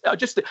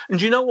and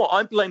do you know what?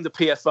 I blame the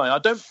PFA. I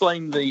don't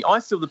blame I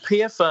feel the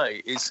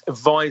PFA is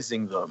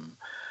advising them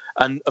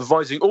and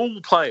advising all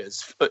the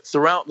players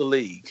throughout the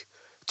league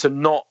to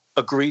not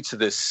agree to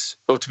this,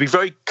 or to be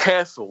very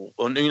careful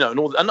on, and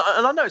all. And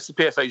I know it's the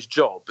PFA's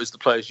job as the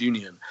players'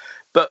 union.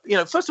 But,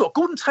 first of all,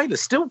 Gordon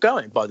Taylor's still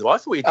going, by the way. I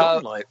thought he'd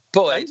gone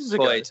ages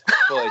ago.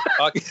 Boyd,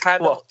 I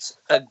cannot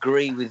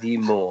agree with you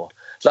more.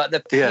 Like,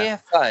 the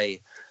PFA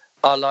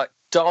are like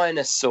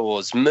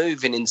dinosaurs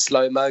moving in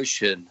slow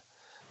motion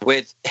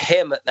with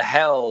him at the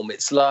helm.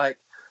 It's like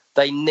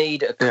they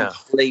need a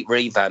complete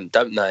revamp,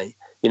 don't they?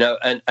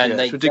 And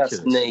they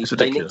just need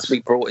to be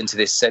brought into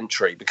this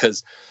century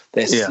because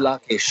they're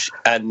sluggish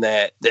and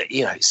they're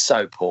it's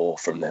so poor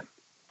from them.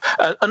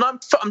 And I'm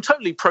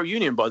totally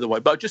pro-union, by the way,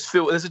 but I just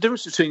feel there's a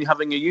difference between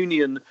having a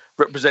union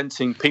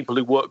representing people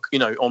who work,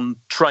 on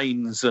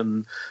trains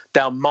and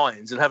down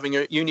mines, and having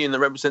a union that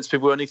represents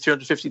people who earning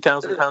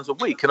 £350,000 a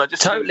week. And I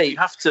just totally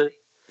have to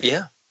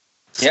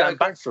stand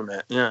back from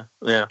it. Yeah.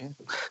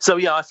 So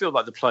I feel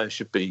like the players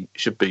should be.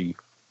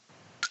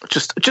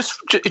 Just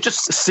it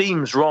just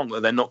seems wrong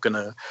that they're not going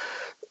to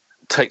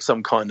take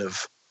some kind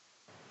of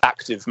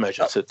active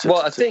measure to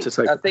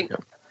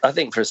I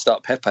think for a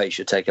start, Pepe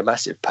should take a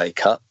massive pay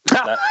cut.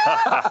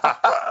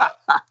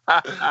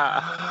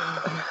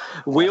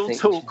 We'll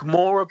talk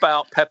more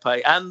about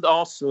Pepe and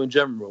Arsenal in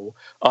general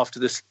after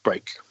this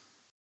break.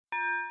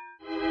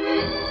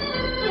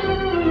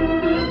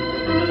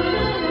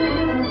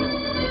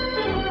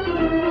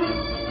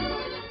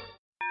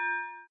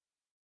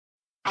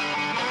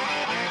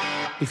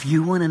 If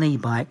you want an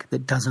e-bike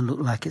that doesn't look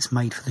like it's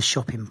made for the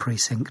shopping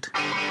precinct,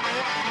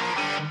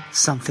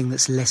 something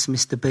that's less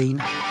Mr.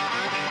 Bean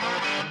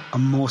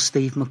and more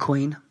Steve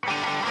McQueen,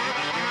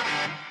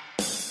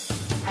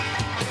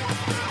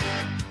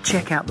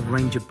 check out the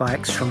range of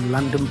bikes from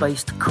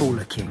London-based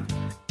Cooler King.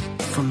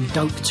 From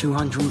dope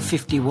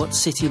 250-watt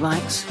city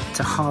bikes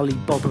to Harley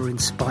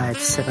Bobber-inspired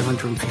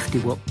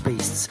 750-watt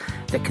beasts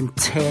that can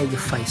tear your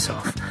face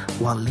off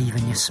while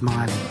leaving your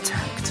smile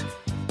intact.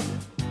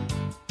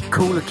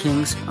 Cooler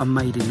Kings are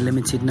made in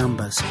limited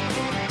numbers,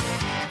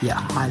 yet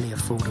highly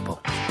affordable.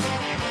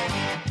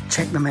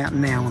 Check them out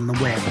now on the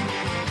web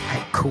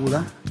at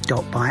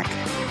cooler.bike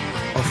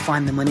or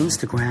find them on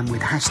Instagram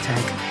with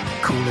hashtag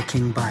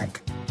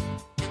CoolerKingBike.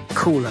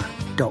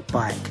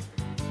 Cooler.bike.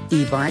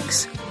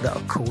 E-bikes that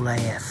are cool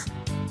AF.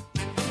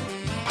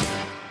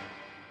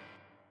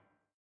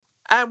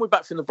 And we're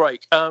back from the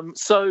break.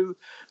 So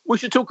we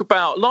should talk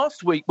about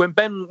last week when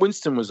Ben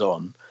Winston was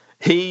on.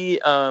 We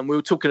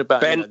were talking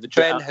about Ben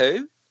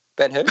who?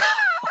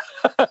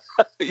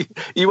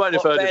 You won't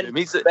have heard of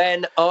him.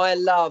 Ben, I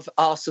love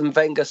Arsene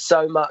Wenger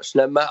so much.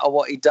 No matter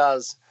what he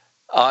does,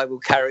 I will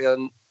carry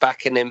on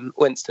backing him,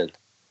 Winston.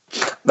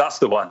 That's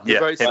the one. Yeah,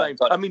 very same.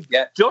 I mean,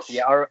 yeah. Josh.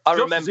 Yeah, I Josh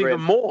remember was even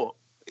him. more.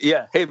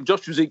 Yeah, him.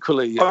 Josh was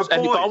equally. Boyd. But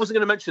I wasn't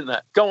going to mention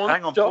that. Go on.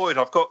 Hang on, Josh. Boyd.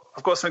 I've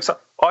got something.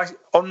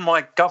 On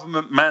my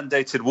government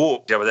mandated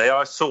walk the other day,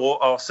 I saw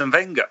Arsene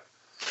Wenger.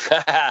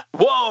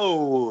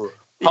 Whoa!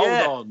 Hold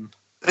on.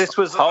 This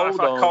was. I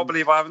can't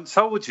believe I haven't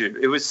told you.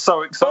 It was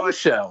so exciting.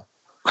 Bombshell.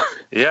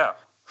 Yeah.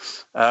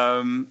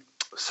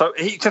 So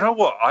you know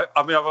what?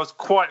 I mean, I was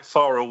quite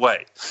far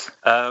away,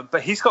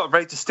 but he's got a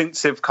very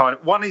distinctive kind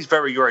of. One, he's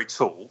very, very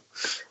tall,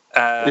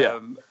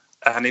 and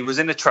he was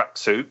in a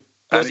tracksuit.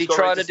 Was he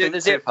trying to do the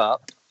zip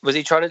up? I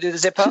think the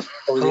zip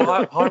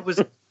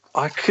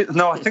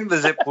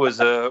was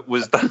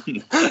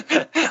done.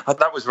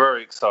 That was a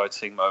very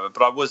exciting moment.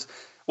 But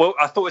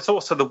I thought it's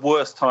also the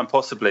worst time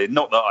possibly.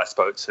 Not that I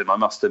spoke to him, I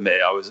must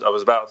admit. I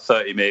was about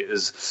 30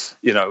 metres,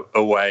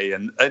 away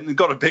and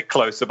got a bit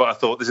closer. But I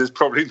thought this is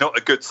probably not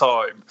a good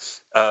time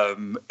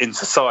in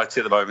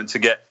society at the moment to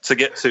get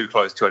too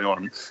close to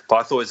anyone. But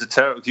I thought it's a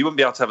terrible. You wouldn't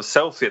be able to have a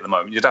selfie at the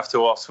moment. You'd have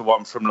to ask for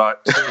one from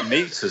like 2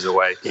 metres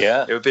away.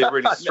 Yeah, it would be a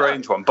really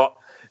strange one. But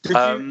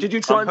did you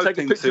try and take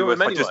a picture of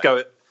him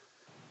anyway?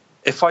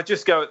 If I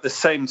just go at the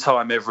same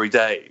time every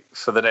day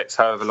for the next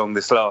however long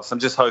this lasts, I'm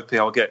just hoping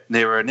I'll get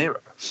nearer and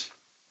nearer.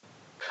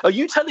 Are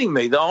you telling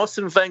me that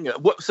Arsene Wenger?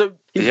 So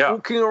he's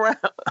walking around?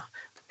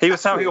 He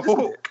was having a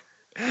walk.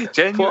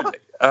 Genuinely.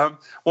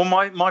 Well,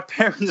 my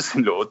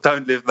parents-in-law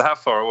don't live that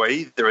far away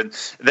either, and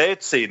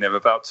they'd seen him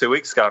about 2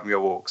 weeks ago having a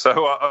walk.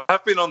 So I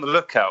have been on the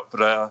lookout,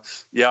 but I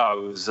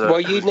was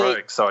very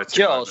excited.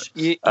 Josh,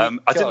 I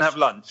didn't have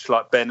lunch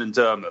like Ben and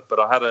Dermot, but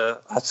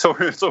I saw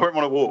him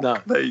on a walk. No.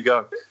 There you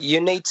go. You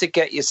need to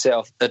get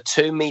yourself a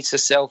 2-metre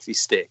selfie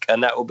stick,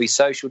 and that will be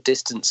social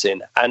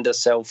distancing and a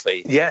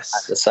selfie at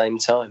the same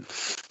time.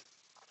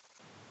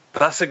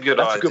 That's a good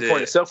idea. That's a good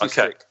point. A selfie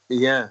stick.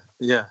 Yeah.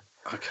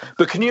 Okay.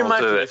 But can you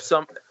imagine if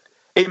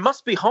it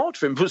must be hard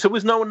for him. So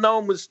was no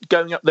one was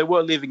going up? They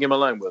were leaving him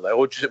alone, were they,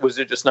 or was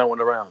it just no one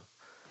around?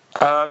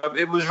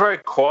 It was very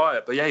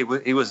quiet, but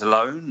he was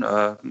alone.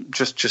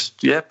 Just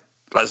as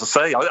I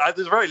say,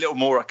 there's very little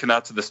more I can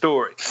add to the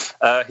story.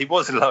 He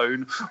was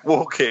alone,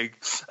 walking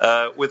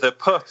with a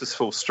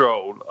purposeful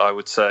stroll, I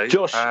would say.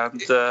 Josh,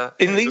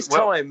 in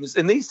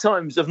these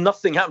times of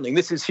nothing happening,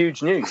 this is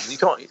huge news. You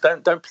don't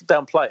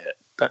downplay it.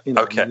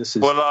 Okay. I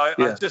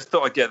just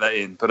thought I'd get that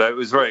in, but it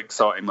was a very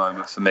exciting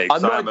moment for me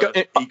because I'm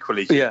an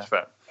equally huge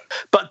fan.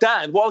 But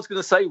Dan, what I was going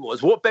to say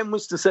was what Ben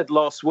Winston said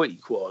last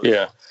week was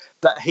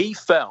that he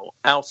felt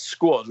our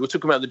squad. We're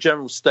talking about the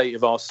general state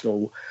of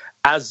Arsenal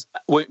as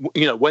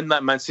when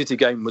that Man City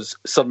game was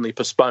suddenly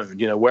postponed.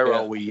 Where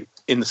are we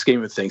in the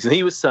scheme of things? And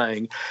he was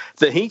saying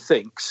that he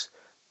thinks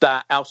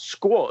that our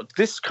squad,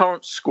 this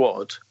current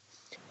squad,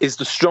 is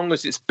the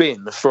strongest it's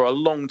been for a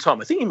long time.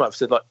 I think he might have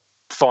said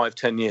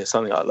 5-10 years,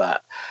 something like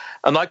that.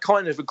 And I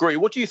kind of agree.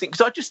 What do you think?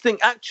 Because I just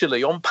think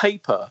actually on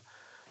paper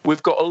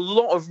we've got a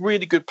lot of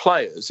really good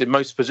players in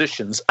most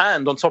positions,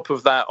 and on top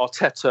of that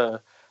Arteta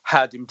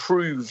had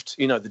improved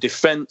the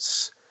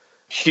defence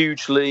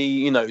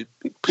hugely.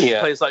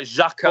 Players like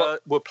Xhaka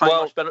were playing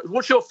much better.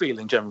 What's your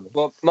feeling generally?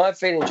 Well, my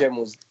feeling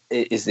general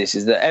is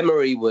that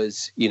Emery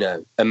was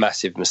a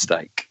massive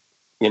mistake.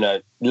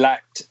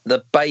 Lacked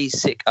the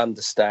basic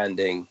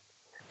understanding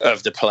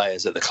of the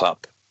players at the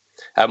club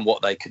and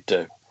what they could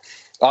do.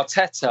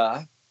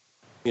 Arteta,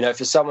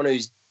 for someone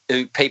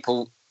who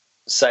people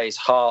say is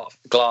half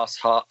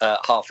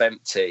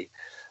empty,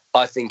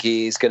 I think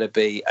he is going to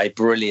be a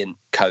brilliant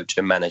coach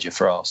and manager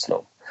for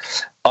Arsenal.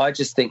 I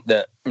just think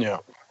that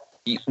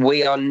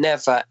we are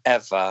never,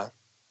 ever,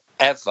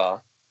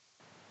 ever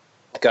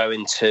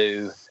going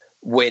to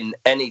win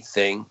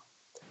anything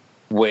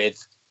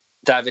with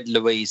David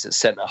Luiz at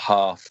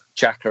centre-half,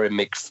 Xhaka in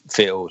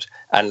midfield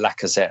and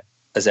Lacazette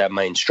as our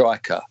main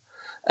striker.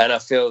 And I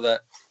feel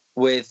that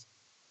with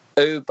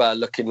Uber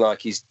looking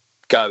like he's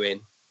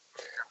going,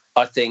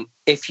 I think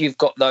if you've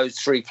got those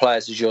 3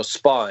 players as your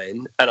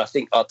spine, and I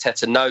think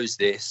Arteta knows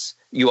this,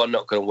 you are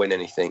not going to win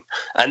anything.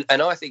 And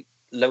I think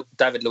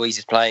David Luiz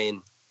is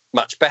playing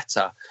much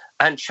better,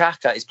 and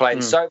Xhaka is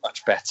playing so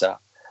much better,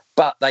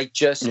 but they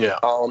just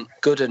aren't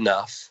good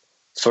enough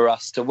for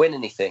us to win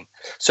anything.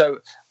 So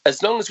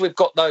as long as we've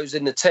got those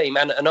in the team,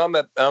 and I'm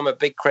a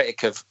big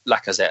critic of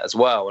Lacazette as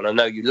well, and I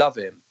know you love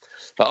him,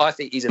 but I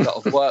think he's a lot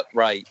of work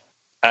rate,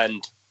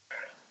 and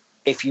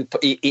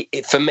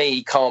for me,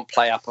 he can't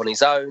play up on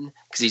his own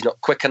because he's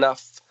not quick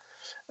enough,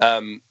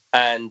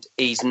 and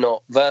he's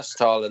not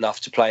versatile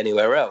enough to play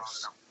anywhere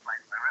else.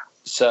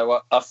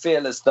 So I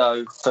feel as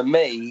though, for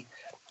me,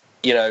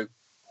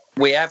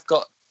 we have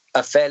got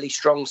a fairly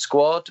strong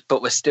squad,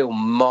 but we're still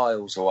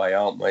miles away,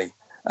 aren't we?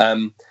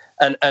 And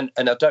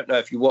I don't know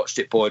if you watched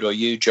it, Boyd, or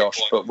you,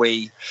 Josh, but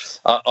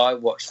I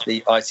watched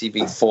the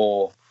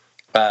ITV4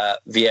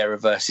 Vieira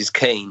versus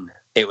Keane.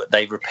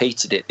 They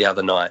repeated it the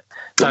other night.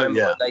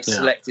 Remember when they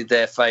selected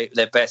their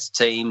best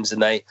teams,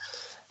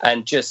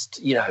 and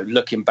just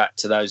looking back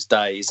to those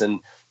days, and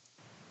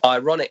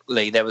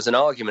ironically there was an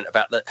argument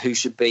about who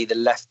should be the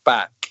left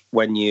back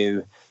when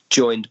you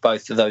joined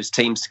both of those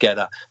teams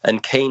together,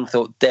 and Keane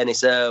thought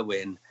Dennis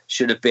Irwin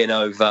should have been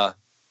over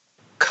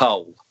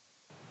Cole,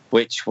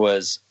 which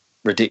was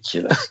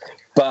ridiculous.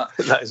 But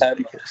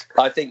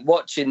I think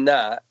watching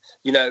that,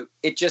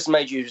 it just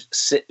made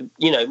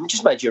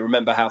you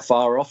remember how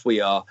far off we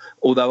are.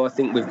 Although I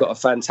think we've got a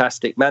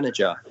fantastic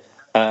manager,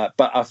 but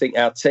I think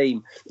our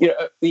team,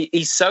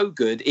 he's so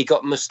good. He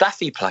got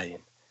Mustafi playing.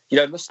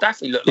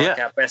 Mustafi looked like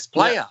our best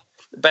player,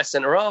 the best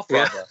centre half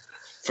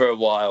for a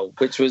while,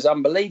 which was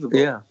unbelievable.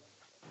 Yeah.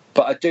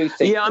 But I do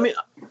think... Yeah, I mean...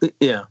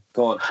 Yeah.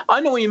 Go on. I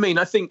know what you mean.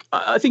 I think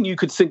you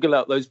could single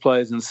out those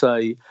players and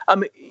say... I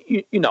mean,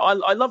 I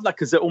love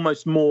Lacazette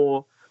almost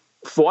more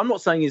for... I'm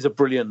not saying he's a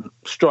brilliant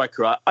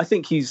striker. I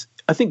think he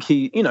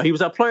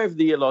was our player of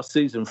the year last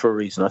season for a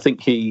reason. I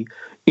think he...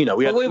 We were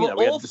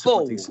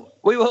awful.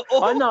 We were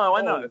awful. I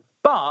know.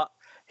 But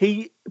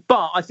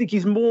I think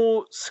he's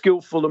more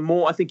skillful and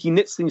more... I think he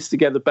knits things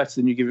together better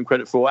than you give him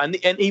credit for.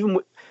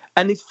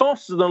 And he's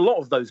faster than a lot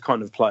of those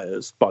kind of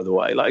players, by the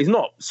way. Like, he's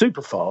not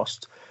super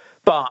fast,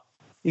 but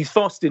he's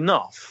fast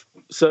enough,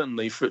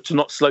 certainly, to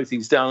not slow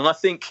things down. And I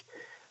think,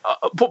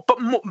 more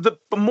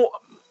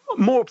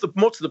to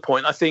the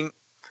point, I think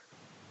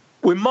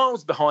we're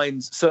miles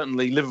behind,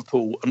 certainly,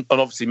 Liverpool and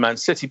obviously Man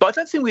City. But I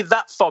don't think we're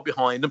that far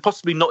behind, and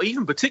possibly not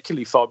even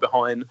particularly far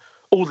behind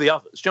all the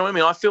others. Do you know what I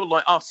mean? I feel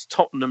like us,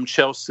 Tottenham,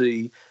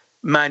 Chelsea,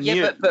 Man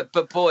U,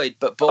 but Boyd,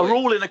 are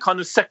all in a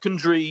kind of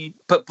secondary...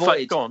 But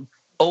Boyd, gone.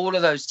 All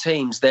of those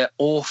teams, they're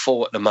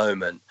awful at the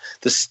moment.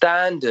 The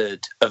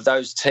standard of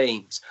those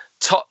teams,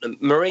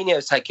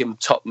 Mourinho's taking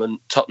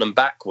Tottenham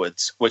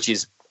backwards, which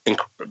is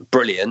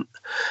brilliant.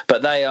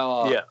 But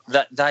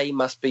they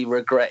must be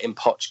regretting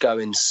Poch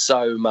going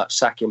so much,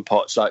 sacking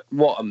Poch. Like,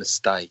 what a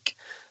mistake!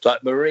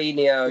 Like,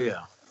 Mourinho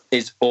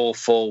is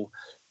awful.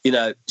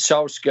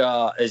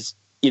 Solskjaer is.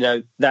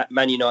 That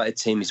Man United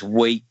team is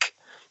weak.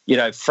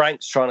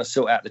 Frank's trying to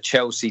sort out the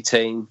Chelsea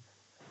team,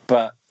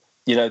 but.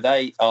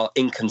 They are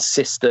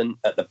inconsistent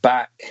at the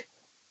back,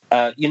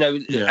 and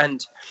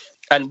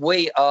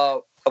we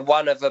are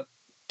one of a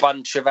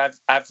bunch of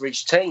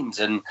average teams.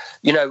 And,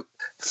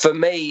 for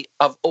me,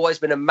 I've always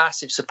been a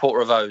massive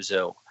supporter of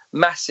Ozil,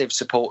 massive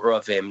supporter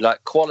of him,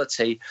 like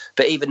quality.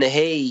 But even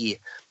you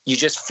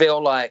just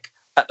feel like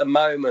at the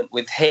moment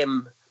with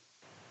him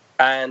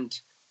and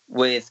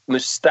with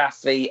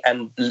Mustafi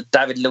and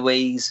David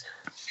Luiz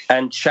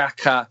and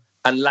Xhaka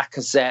and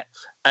Lacazette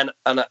and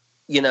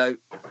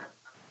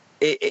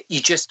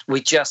we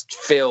just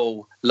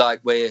feel like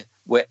we're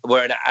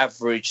an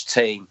average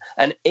team.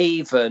 And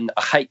even,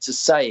 I hate to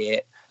say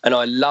it, and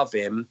I love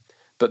him,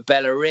 but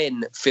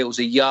Bellerin feels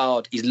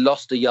he's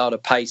lost a yard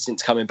of pace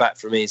since coming back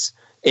from his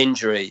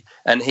injury.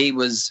 And he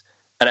was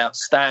an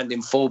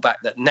outstanding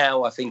fullback that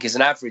now I think is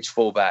an average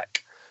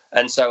fullback.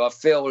 And so I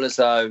feel as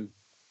though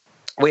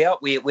we're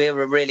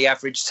a really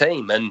average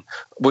team. And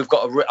we've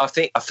got I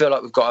feel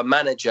like we've got a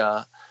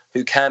manager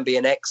who can be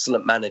an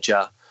excellent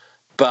manager,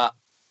 but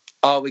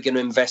are we going to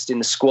invest in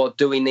the squad?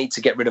 Do we need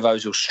to get rid of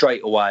Ozil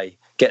straight away?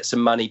 Get some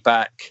money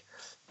back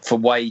for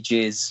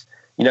wages?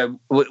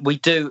 We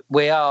do.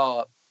 We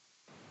are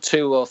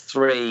 2 or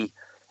 3,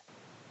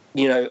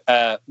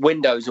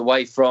 windows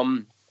away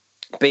from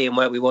being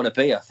where we want to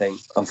be, I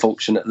think,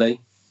 unfortunately.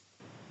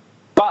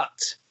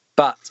 But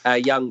our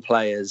young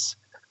players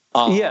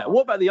are... Yeah,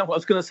 what about the young... I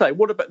was going to say,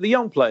 what about the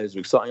young players are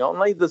exciting,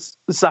 aren't they? The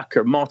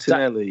Saka,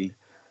 Martinelli...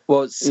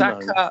 Well,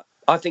 Saka...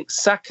 I think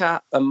Saka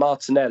and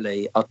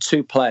Martinelli are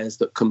 2 players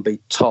that can be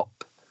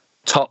top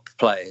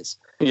players.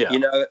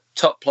 Yeah.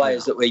 Top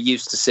players that we're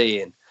used to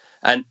seeing.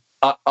 And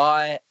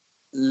I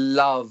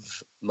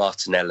love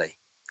Martinelli.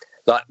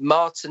 Like,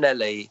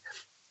 Martinelli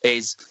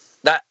is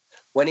that...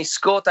 When he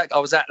scored that... I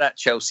was at that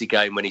Chelsea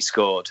game when he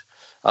scored.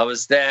 I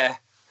was there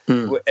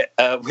with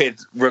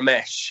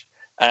Ramesh,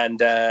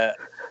 and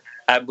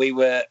we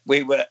were...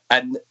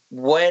 And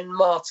when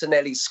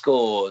Martinelli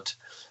scored...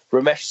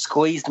 Ramesh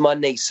squeezed my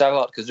knee so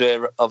hard because we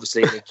were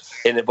obviously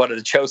in one of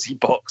the Chelsea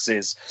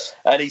boxes,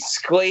 and he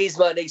squeezed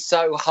my knee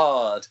so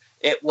hard.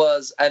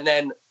 And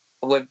then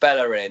with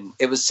Bellerin,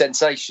 it was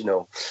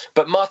sensational.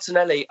 But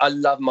Martinelli, I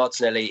love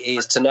Martinelli. He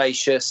is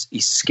tenacious,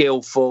 he's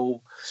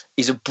skillful,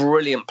 he's a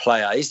brilliant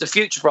player. He's the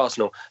future for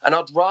Arsenal, and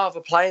I'd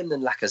rather play him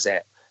than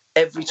Lacazette.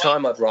 every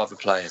time I'd rather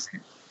play him.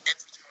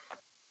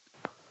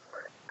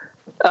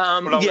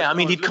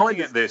 He kind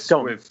of this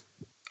with.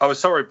 Oh,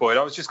 sorry, Boyd.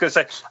 I was just going to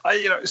say,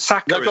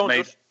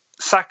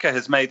 Saka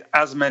has made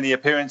as many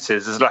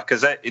appearances as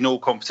Lacazette in all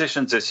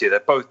competitions this year. They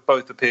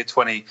both appeared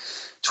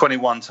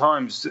 21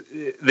 times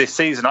this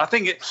season. I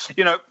think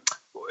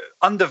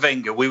under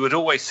Wenger, we would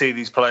always see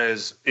these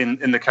players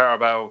in the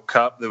Carabao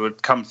Cup that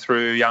would come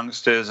through,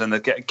 youngsters, and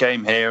they'd get a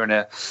game here and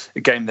a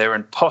game there,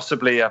 and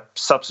possibly a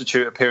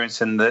substitute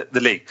appearance in the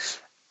league.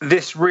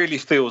 This really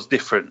feels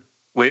different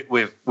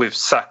with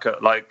Saka,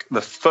 like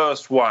the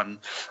first one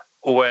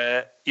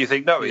where you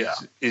think, no,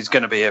 he's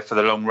going to be here for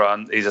the long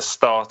run. He's a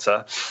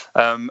starter.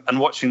 And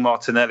watching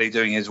Martinelli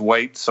doing his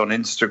weights on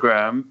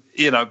Instagram,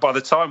 by the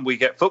time we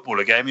get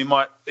football again, he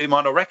might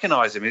not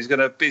recognise him. He's going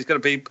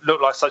to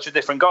look like such a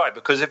different guy,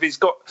 because if he's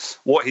got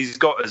what he's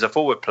got as a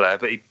forward player,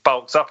 but he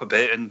bulks up a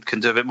bit and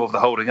can do a bit more of the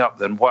holding up,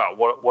 then wow,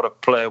 what a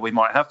player we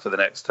might have for the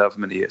next however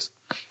many years.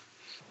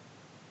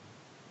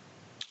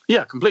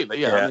 Yeah, completely.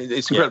 Yeah, I mean,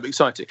 it's incredibly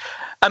exciting.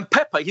 And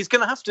Pepe, he's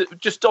going to have to,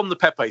 just on the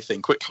Pepe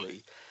thing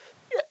quickly,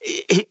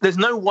 there's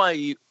no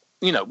way,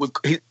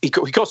 he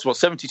costs,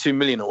 72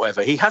 million or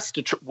whatever. He has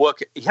to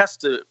work it. He has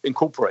to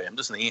incorporate him,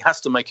 doesn't he? He has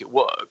to make it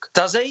work.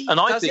 Does he? And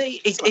I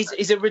think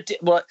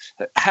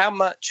how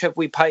much have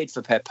we paid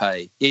for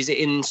Pepe? Is it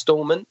in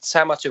instalments?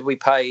 How much have we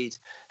paid?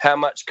 How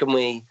much can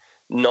we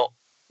not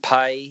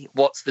pay?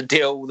 What's the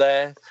deal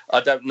there?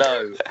 I don't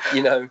know.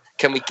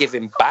 Can we give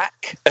him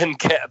back and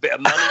get a bit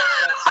of money?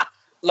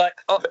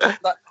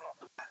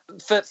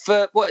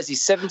 For what is he,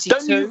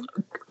 72?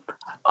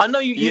 I know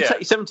you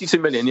take 72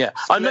 million, yeah.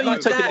 I know you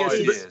take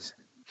it against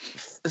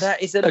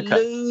that is a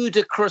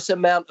ludicrous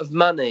amount of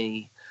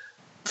money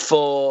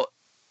for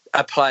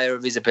a player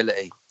of his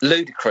ability.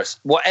 Ludicrous.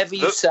 Whatever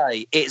you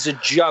say, it's a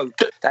joke.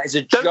 That is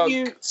a joke.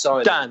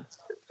 Dan,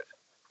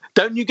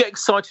 don't you get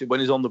excited when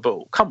he's on the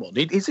ball? Come on,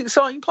 he's an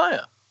exciting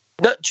player.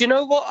 No, do you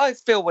know what I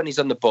feel when he's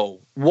on the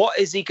ball? What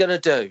is he going to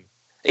do?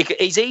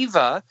 He's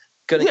either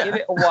going to give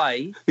it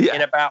away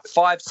in about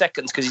 5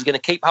 seconds because he's going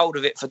to keep hold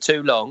of it for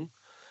too long,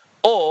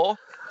 or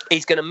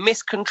he's going to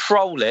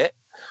miscontrol it,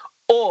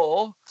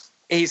 or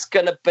he's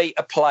going to beat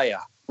a player,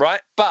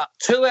 right? But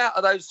 2 out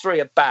of those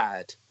 3 are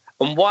bad,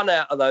 and 1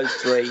 out of those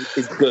 3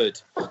 is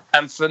good.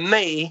 And for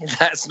me,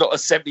 that's not a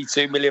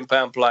 £72 million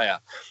player.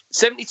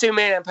 £72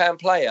 million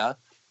player,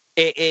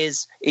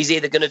 he's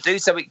either going to do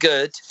something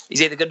good,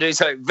 he's either going to do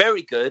something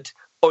very good,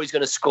 or he's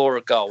going to score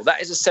a goal.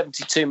 That is a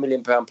 £72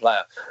 million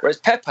player. Whereas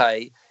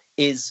Pepe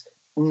is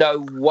no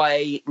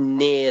way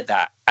near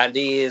that. And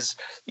he is,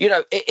 he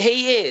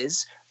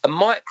is a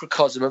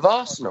microcosm of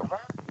Arsenal.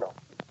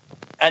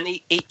 And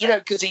he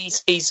because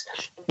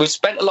we've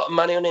spent a lot of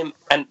money on him,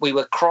 and we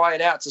were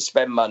crying out to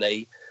spend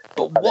money,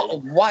 but what a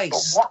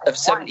waste of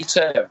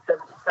 72.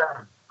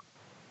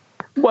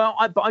 Well,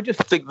 I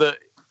just think that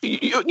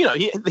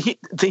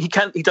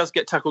he does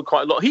get tackled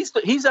quite a lot.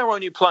 He's our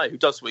only player who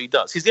does what he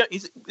does. He's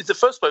the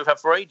first player we've had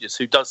for ages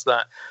who does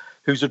that,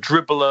 who's a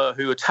dribbler,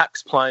 who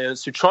attacks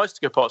players, who tries to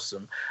get past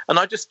them. And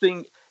I just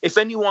think if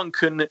anyone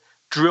can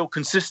drill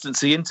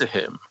consistency into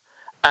him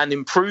and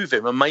improve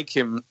him and make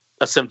him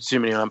a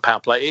 £72 million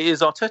player, it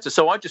is Arteta.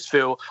 So I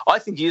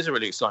think he is a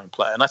really exciting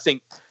player. And I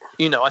think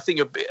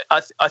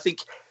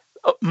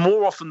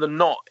more often than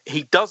not,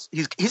 his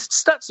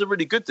stats are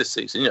really good this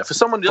season. For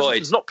someone who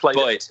does not play,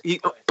 he's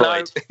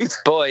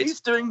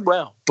doing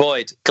well.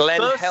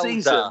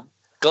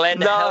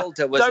 Glenn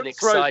Helder was an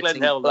exciting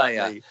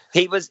player.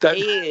 He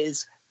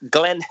is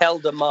Glenn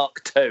Helder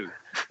Mark II.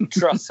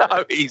 Trust me.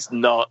 No, he's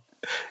not.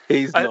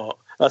 He's not.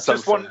 That's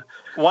just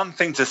one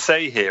thing to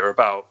say here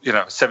about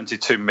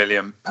 £72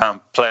 million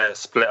player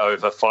split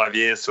over 5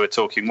 years. So we're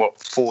talking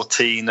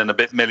 14 and a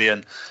bit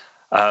million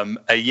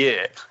a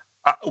year.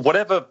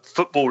 Whatever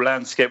football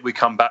landscape we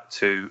come back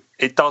to,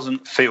 it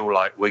doesn't feel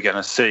like we're going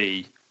to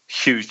see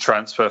huge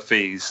transfer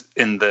fees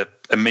in the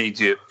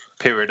immediate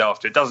period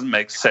after. It doesn't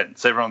make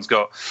sense. Everyone's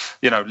got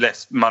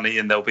less money,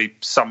 and there'll be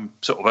some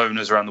sort of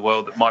owners around the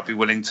world that might be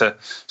willing to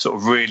sort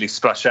of really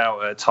splash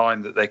out at a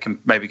time that they can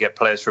maybe get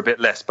players for a bit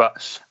less.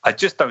 But I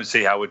just don't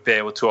see how we'd be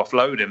able to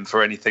offload him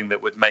for anything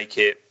that would make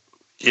it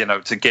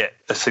to get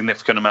a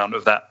significant amount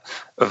of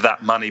that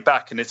money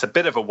back. And it's a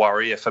bit of a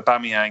worry if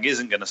Aubameyang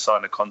isn't going to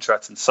sign a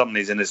contract and suddenly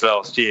he's in his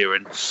last year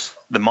and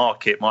the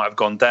market might have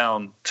gone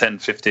down 10,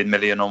 15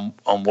 million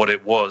on what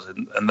it was.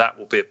 And that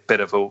will be a bit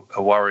of a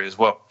worry as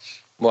well.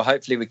 Well,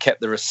 hopefully we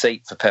kept the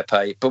receipt for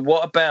Pepe. But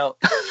what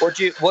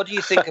do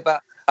you think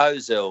about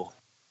Ozil?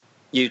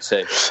 You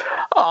two?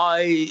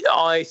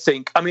 I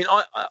think,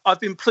 I've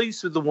been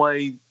pleased with the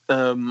way,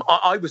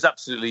 I was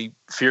absolutely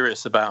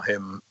furious about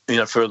him,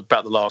 for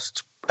about the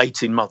last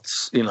 18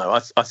 months.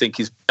 I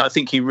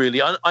think he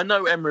really, I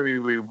know Emery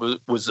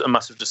was a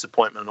massive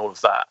disappointment and all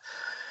of that,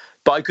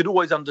 but I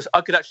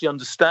could actually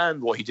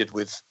understand what he did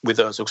with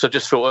Ozil, because I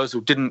just thought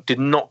Ozil did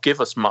not give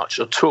us much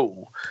at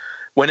all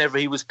whenever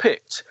he was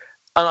picked.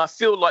 And I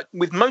feel like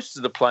with most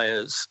of the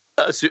players,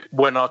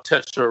 when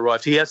Arteta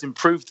arrived, he has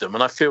improved them.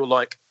 And I feel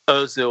like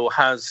Ozil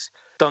has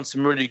done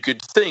some really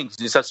good things.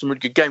 He's had some really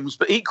good games.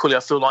 But equally, I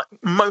feel like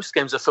most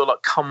games,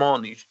 come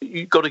on,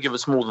 you've got to give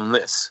us more than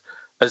this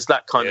as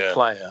that kind of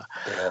player.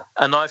 Yeah.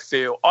 And I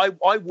feel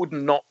I would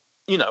not,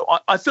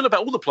 I feel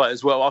about all the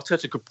players, well,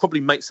 Arteta could probably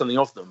make something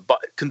of them.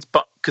 But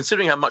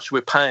considering how much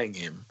we're paying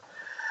him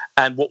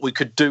and what we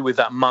could do with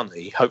that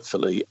money,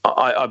 hopefully,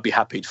 I'd be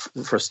happy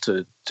for us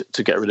to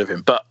get rid of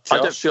him. But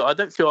Josh? I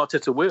don't feel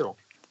Arteta will.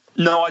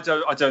 No, I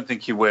don't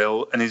think he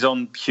will. And he's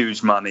on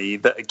huge money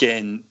that,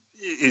 again,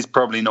 is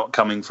probably not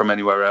coming from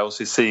anywhere else.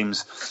 He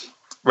seems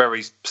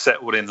very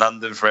settled in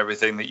London for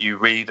everything that you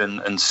read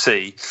and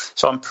see.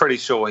 So I'm pretty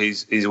sure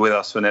he's with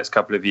us for the next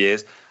couple of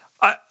years.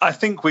 I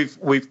think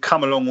we've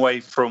come a long way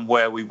from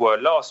where we were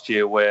last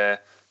year,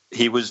 where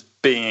he was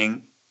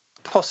being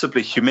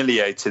possibly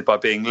humiliated by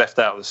being left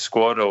out of the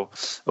squad or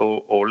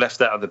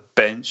left out of the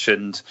bench,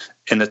 and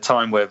in a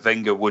time where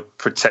Wenger would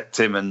protect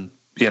him and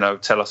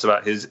tell us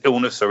about his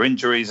illness or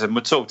injuries and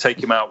would sort of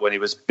take him out when he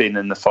was been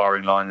in the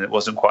firing line and it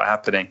wasn't quite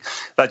happening.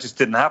 That just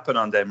didn't happen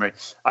under Emery.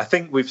 I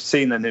think we've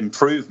seen an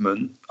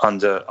improvement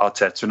under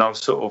Arteta, and I was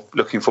sort of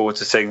looking forward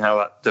to seeing how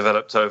that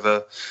developed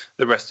over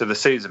the rest of the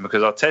season,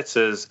 because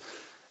Arteta's,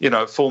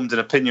 formed an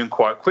opinion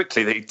quite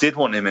quickly that he did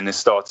want him in his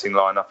starting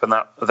lineup, and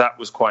that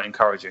was quite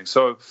encouraging.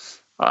 So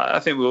I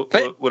think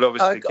we'll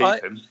obviously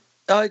keep him.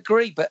 I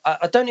agree, but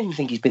I don't even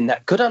think he's been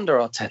that good under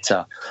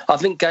Arteta. I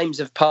think games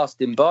have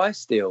passed him by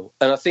still,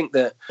 and I think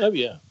that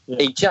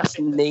he just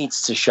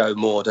needs to show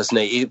more, doesn't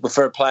he?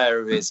 For a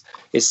player who is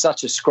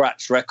such a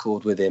scratch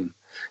record with him,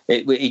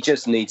 he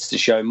just needs to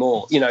show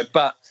more.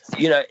 But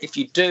if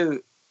you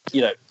do,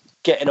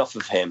 getting off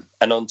of him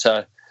and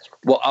onto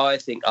what I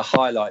think are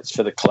highlights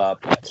for the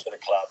club.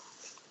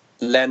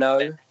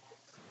 Leno,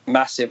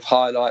 massive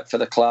highlight for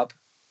the club.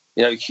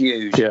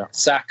 Huge. Yeah.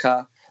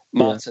 Saka,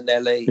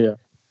 Martinelli. Yeah.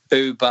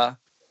 Uber,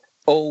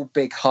 all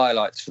big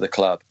highlights for the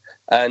club.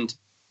 And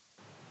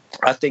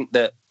I think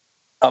that,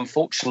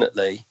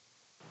 unfortunately,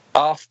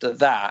 after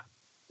that,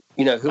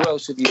 who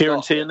else have you Kieran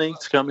got? Tierney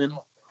to come in.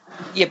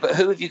 Yeah, but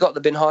who have you got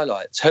that have been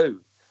highlights?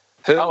 Who?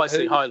 I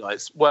see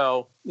highlights.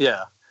 Well,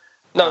 yeah.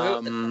 No,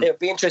 it would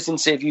be interesting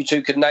to see if you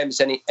two could name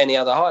us any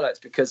other highlights,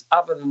 because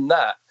other than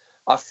that,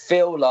 I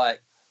feel like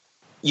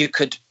you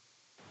could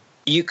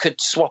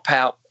swap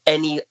out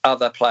any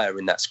other player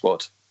in that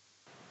squad.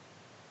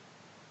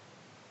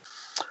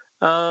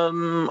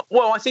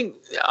 Well, I think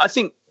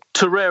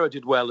Torreira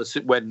did well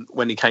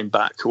when he came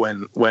back,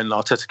 when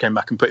Arteta came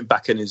back and put him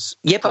back in his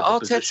but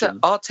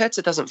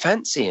Arteta doesn't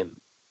fancy him.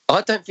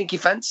 I don't think he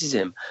fancies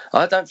him.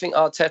 I don't think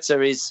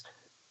Arteta is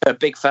a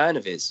big fan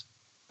of his.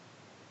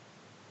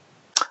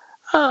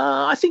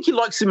 I think he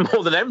likes him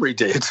more than Emery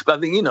did. I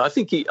think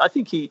I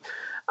think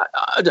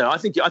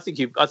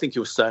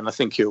he'll stay, and I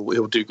think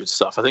he'll do good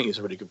stuff. I think he's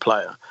a really good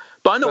player.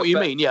 But I know what you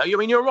mean. Yeah,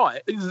 you're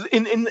right.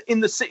 In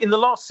the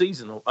last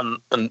season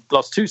and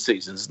last two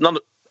seasons,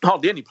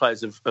 hardly any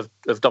players have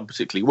done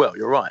particularly well.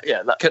 You're right.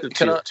 Yeah.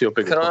 Can I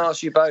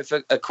ask you both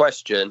a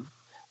question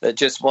that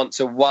just wants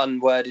a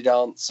one-worded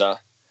answer?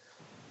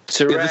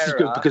 Torreira, this is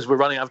good because we're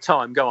running out of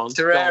time. Go on.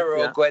 Torreira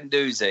or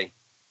Guendouzi?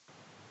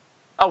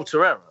 Oh,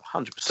 Torreira,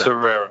 100%.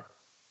 Torreira.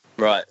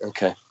 Right.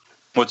 Okay.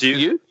 What do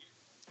you?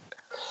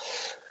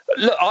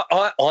 Look,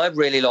 I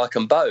really like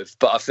them both,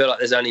 but I feel like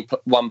there's only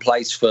one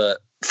place for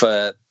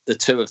the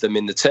two of them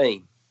in the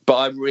team. But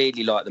I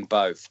really like them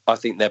both. I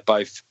think they're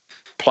both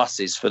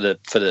pluses for the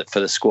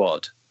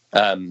squad.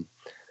 They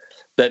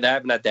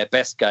haven't had their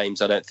best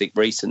games, I don't think,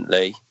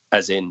 recently,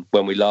 as in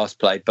when we last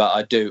played. But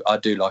I do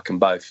like them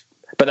both.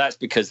 But that's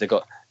because they've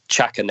got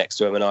Xhaka next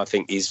to him, and I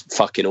think he's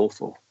fucking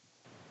awful.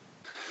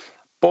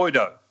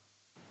 Boydo.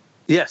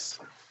 Yes.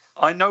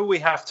 I know we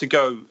have to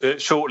go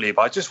shortly,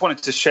 but I just wanted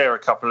to share a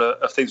couple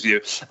of things with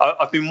you.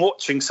 I've been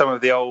watching some of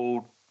the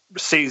old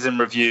season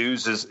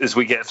reviews as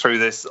we get through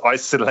this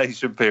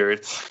isolation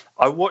period.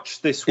 I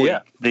watched this week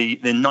the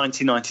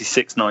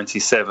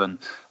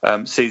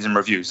 1996-97 season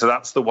review. So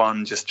that's the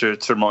one, just to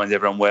remind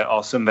everyone, where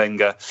Arsene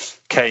Wenger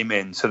came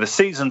in. So the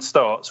season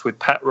starts with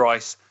Pat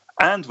Rice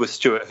and with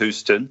Stuart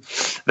Houston.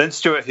 Then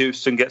Stuart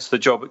Houston gets the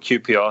job at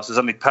QPR. So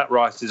suddenly Pat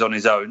Rice is on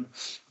his own,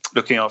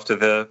 looking after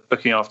the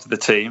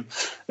team,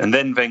 and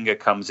then Wenger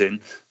comes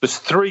in. There's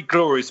three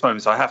glorious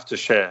moments I have to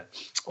share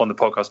on the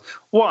podcast.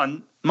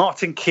 One,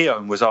 Martin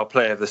Keown was our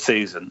player of the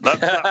season.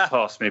 That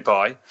passed me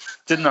by.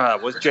 Didn't know how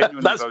it was.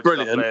 Genuinely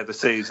voted our player of the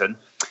season.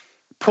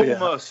 Paul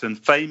Merson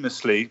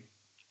famously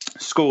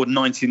scored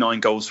 99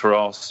 goals for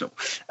Arsenal,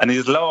 and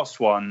his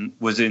last one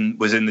was in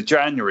the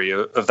January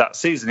of that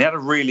season. He had a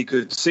really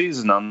good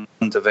season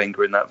under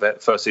Wenger in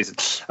that first season,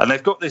 and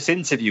they've got this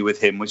interview with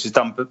him which is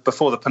done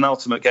before the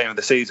penultimate game of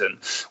the season,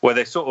 where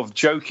they sort of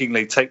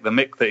jokingly take the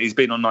mick that he's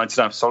been on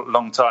 99 for a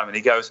long time, and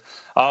he goes,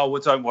 "Oh,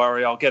 well, don't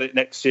worry, I'll get it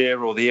next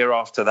year or the year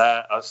after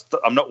that.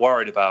 I'm not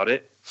worried about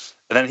it."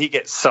 And then he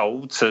gets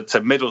sold to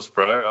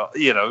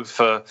Middlesbrough,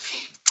 for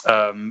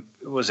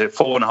was it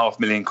 £4.5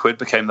 million,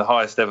 became the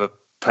highest ever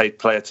paid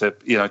player to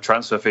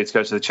transfer fee to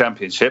go to the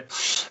Championship.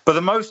 But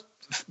the most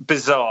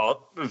bizarre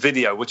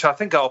video, which I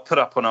think I'll put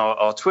up on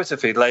our Twitter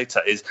feed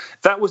later, is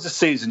that was the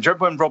season. Do you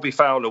remember when Robbie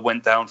Fowler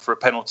went down for a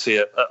penalty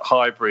at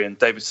Highbury and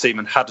David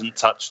Seaman hadn't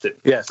touched it?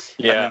 Yes.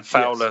 And then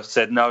Fowler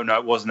said, no,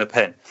 it wasn't a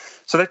pen.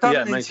 So they've done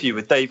an interview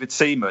with David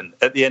Seaman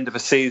at the end of a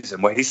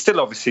season where he's still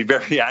obviously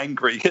very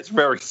angry. He gets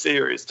very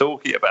serious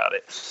talking about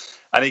it.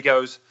 And he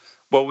goes,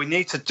 well, we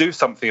need to do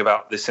something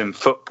about this in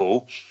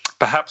football.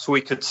 Perhaps we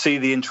could see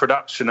the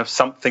introduction of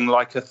something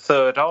like a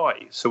third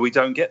eye so we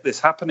don't get this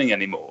happening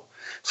anymore.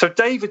 So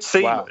David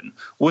Seaman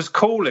was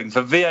calling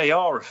for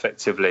VAR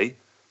effectively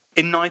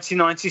in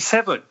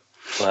 1997.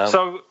 Wow.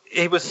 So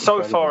he was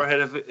so far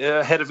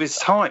ahead of his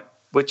time,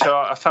 which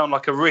I found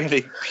like a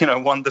really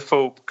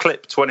wonderful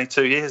clip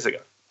 22 years ago.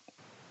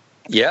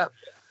 Yeah,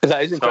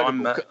 that is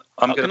incredible. So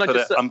I'm going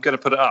to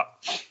put it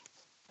up.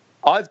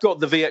 I've got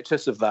the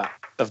VHS of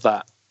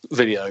that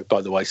video,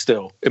 by the way,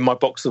 still in my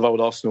box of old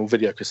Arsenal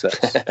video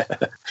cassettes.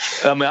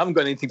 I mean, I haven't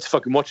got anything to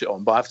fucking watch it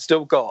on, but I've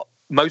still got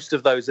most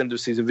of those end of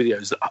season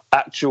videos,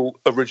 actual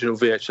original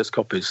VHS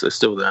copies. They're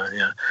still there.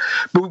 Yeah,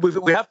 but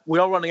we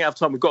are running out of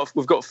time. We've got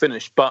to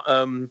finish. But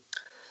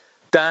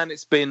Dan,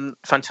 it's been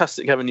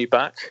fantastic having you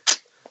back.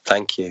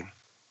 Thank you.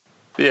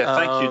 Yeah,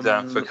 thank you,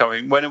 Dan, for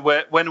coming. When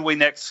are we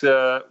next?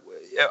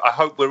 I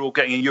hope we're all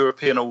getting a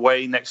European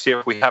away next year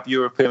if we have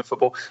European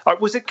football.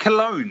 Was it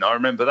Cologne? I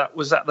remember that.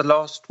 Was that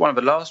one of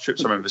the last trips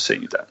I remember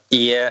seeing you, Dan?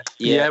 Yeah,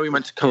 we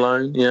went to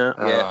Cologne.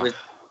 Yeah, we've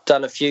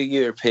done a few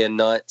European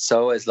nights. I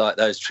always like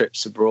those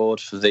trips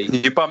abroad for the.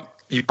 You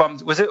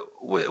bumped. Was it?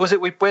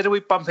 Where did we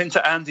bump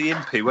into Andy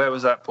Impey? Where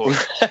was that, Paul?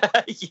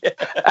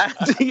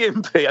 Andy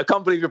Impey. I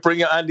can't believe you're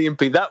bringing up Andy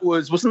Impey. That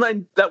was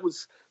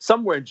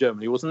somewhere in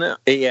Germany, wasn't it?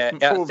 Yeah,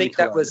 I think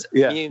that was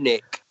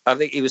Munich. I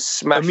think he was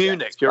smashed.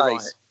 Munich. You're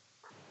right.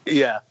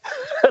 Yeah,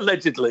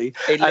 allegedly.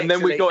 And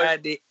then we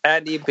got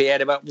Andy Impey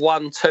had about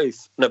one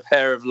tooth and a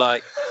pair of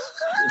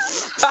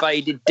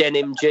faded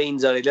denim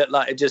jeans on. He looked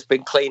like he'd just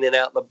been cleaning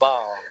out the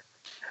bar.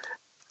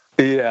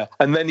 Yeah,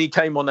 and then he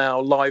came on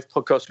our live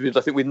podcast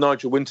I think with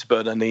Nigel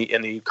Winterburn, and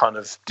he kind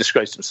of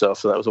disgraced himself.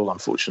 So that was all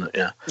unfortunate.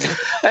 Yeah.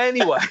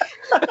 Anyway,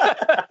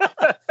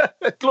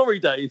 glory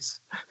days.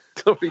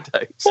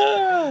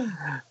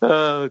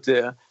 Oh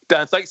dear.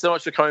 Dan, thanks so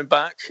much for coming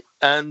back.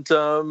 And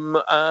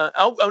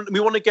we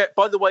want to get,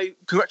 by the way,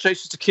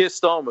 congratulations to Keir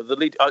Starmer, the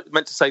lead. I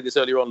meant to say this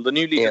earlier on, the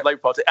new leader of the Labour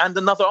Party, and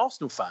another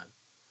Arsenal fan.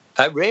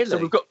 Oh, really? So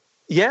we've got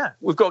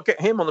to get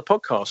him on the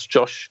podcast,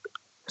 Josh.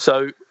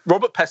 So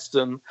Robert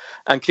Peston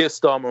and Keir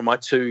Starmer are my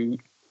two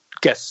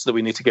guests that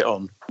we need to get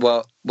on.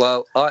 Well,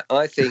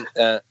 I think.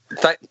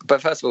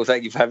 But first of all,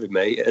 thank you for having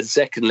me. And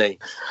secondly,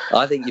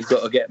 I think you've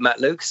got to get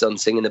Matt Lucas on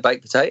singing the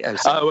baked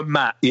potatoes. Oh, and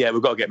Matt. Yeah,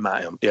 we've got to get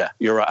Matt on. Yeah,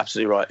 you're right.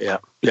 Absolutely right. Yeah.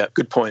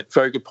 Good point.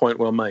 Very good point.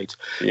 Well made.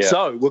 Yeah.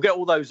 So we'll get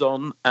all those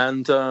on,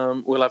 and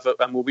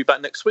we'll be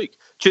back next week.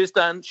 Cheers,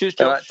 Dan. Cheers,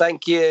 Josh. All right,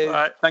 thank you. All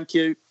right, thank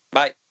you.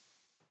 Bye.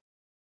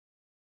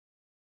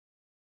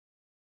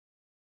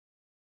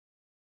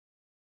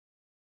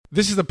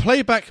 This is a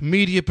Playback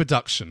Media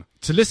production.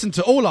 To listen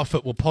to all our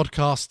football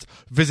podcasts,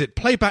 visit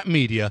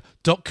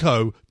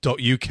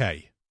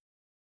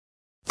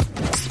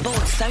playbackmedia.co.uk.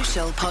 Sports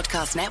Social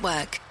Podcast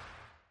Network.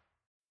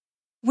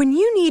 When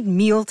you need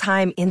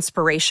mealtime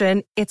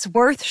inspiration, it's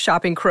worth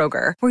shopping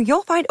Kroger, where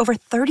you'll find over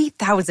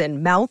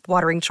 30,000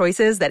 mouth-watering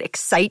choices that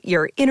excite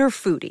your inner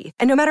foodie.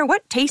 And no matter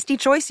what tasty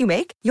choice you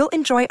make, you'll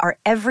enjoy our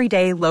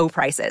everyday low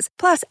prices,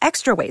 plus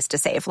extra ways to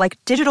save, like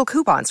digital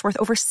coupons worth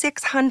over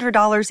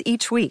 $600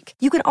 each week.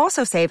 You can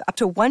also save up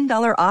to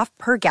 $1 off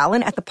per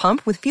gallon at the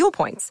pump with fuel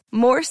points.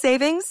 More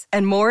savings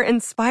and more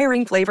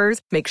inspiring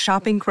flavors make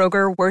shopping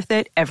Kroger worth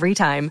it every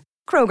time.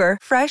 Kroger,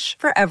 fresh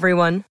for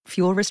everyone.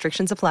 Fuel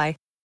restrictions apply.